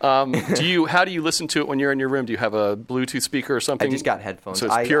me. How do you listen to it when you're in your room? Do you have a Bluetooth speaker or something? I just got headphones. So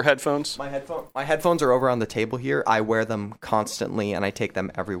it's pure headphones? My headphones are over on the table here. I wear them constantly, and I take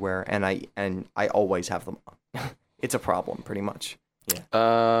them everywhere, and I always have them on. It's a problem, pretty much.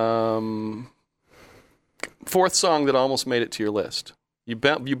 Yeah. Fourth song that almost made it to your list. You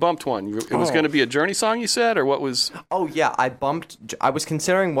bumped one. It was going to be a Journey song, you said, or what was? Oh yeah, I was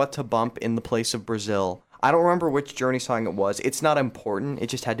considering what to bump in the place of Brazil. I don't remember which Journey song it was. It's not important. It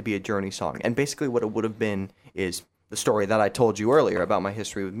just had to be a Journey song. And basically, what it would have been is the story that I told you earlier about my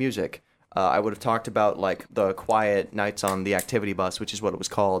history with music. I would have talked about like the quiet nights on the activity bus, which is what it was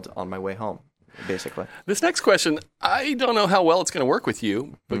called on my way home. Basically. This next question, I don't know how well it's going to work with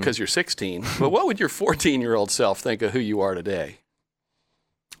you because you're 16, but what would your 14-year-old self think of who you are today?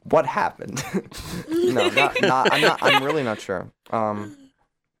 What happened? No, I'm really not sure.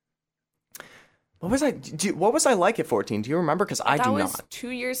 What was I like at 14? Do you remember? Because I do not. That was 2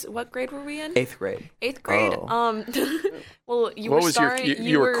 years. What grade were we in? 8th grade. 8th grade. Oh. Well, you what were was starring.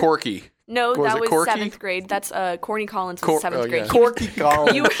 You were Corky. No, Was that it was Corky? 7th grade. That's Corny Collins was 7th grade. yeah. Corky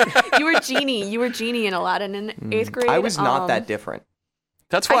Collins. You were Genie. You were Genie in Aladdin in 8th grade. I was not that different.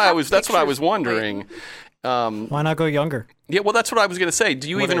 That's why I was. That's what I was pictures. wondering. Why not go younger? Yeah, well, that's what I was going to say. Do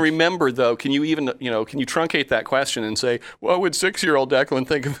you even remember, though? Can you even, can you truncate that question and say, what would 6-year-old Declan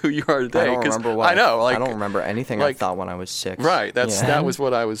think of who you are today? I don't 'Cause remember what I know. I don't remember anything I thought when I was 6. Right. That was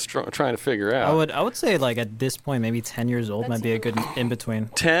what I was trying to figure out. I would say like at this point maybe 10 years old might be a good in between.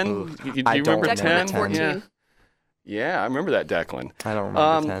 10? Do you I don't remember remember 10? 14. Yeah, I remember that, Declan. I don't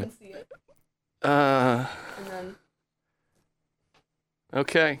remember 10. And then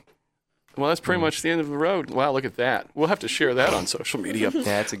Okay. Well, that's pretty much the end of the road. Wow, look at that. We'll have to share that on social media.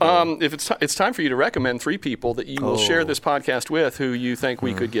 Yeah, it's a good one. If it's time for you to recommend 3 people that you will share this podcast with who you think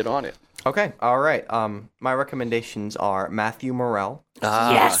we could get on it. Okay, all right. My recommendations are Matthew Morrell.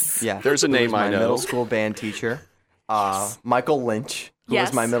 yes. Yeah, There's a who name was I my know. middle school band teacher. Michael Lynch, who Yes.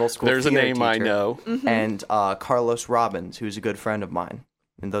 was my middle school There's a theater name I teacher. know. And Carlos Robbins, who's a good friend of mine.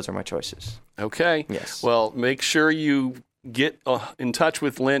 And those are my choices. Okay. Yes. Well, make sure you get in touch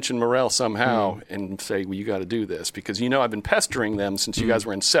with Lynch and Morrell somehow and say, well, you got to do this because I've been pestering them since you guys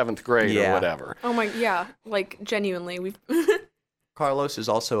were in 7th grade or whatever. Oh my, yeah. Like genuinely, we've. Carlos is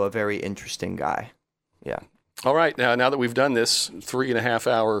also a very interesting guy. Yeah. All right. Now that we've done this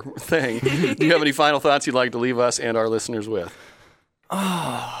 3.5-hour thing, do you have any final thoughts you'd like to leave us and our listeners with?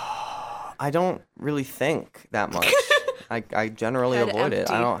 I don't really think that much. I generally Head avoid it.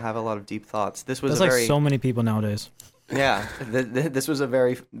 empty. I don't have a lot of deep thoughts. This was That's a like very so many people nowadays. yeah. This was a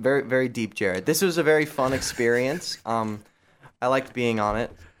very, very, very deep, Jared. This was a very fun experience. I liked being on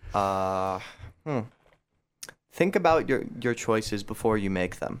it. Think about your choices before you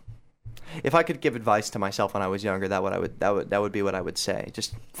make them. If I could give advice to myself when I was younger, that would be what I would say.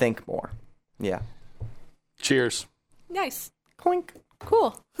 Just think more. Yeah. Cheers. Nice. Clink.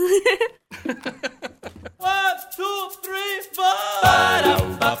 Cool. 1, 2, 3, 4.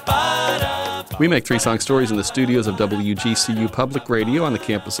 We make 3 Song Stories in the studios of WGCU Public Radio on the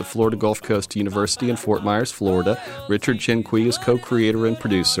campus of Florida Gulf Coast University in Fort Myers, Florida. Richard Chinqui is co-creator and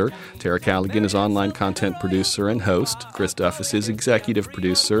producer. Tara Callaghan is online content producer and host. Chris Duffus is executive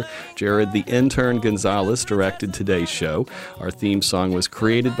producer. Jared the Intern Gonzalez directed today's show. Our theme song was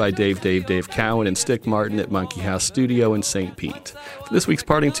created by Dave Cowan and Stick Martin at Monkey House Studio in St. Pete. For this week's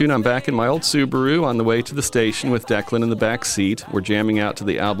parting tune, I'm back in my old Subaru on the way to the station with Declan in the back seat. We're jamming out to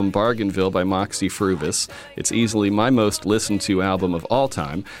the album Bargainville by Moxie Fruvis. It's easily my most listened to album of all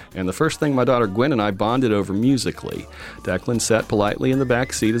time, and the first thing my daughter Gwen and I bonded over musically. Declan sat politely in the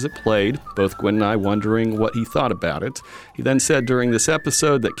back seat as it played, both Gwen and I wondering what he thought about it. He then said during this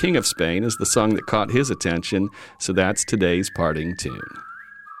episode that King of Spain is the song that caught his attention, so that's today's parting tune.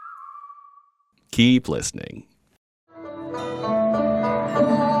 Keep listening.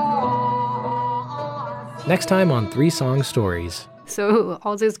 Next time on 3 Song Stories. So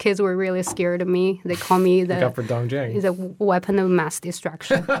all these kids were really scared of me. They call me Look out for Dong Jang. the weapon of mass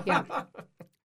destruction. Yeah.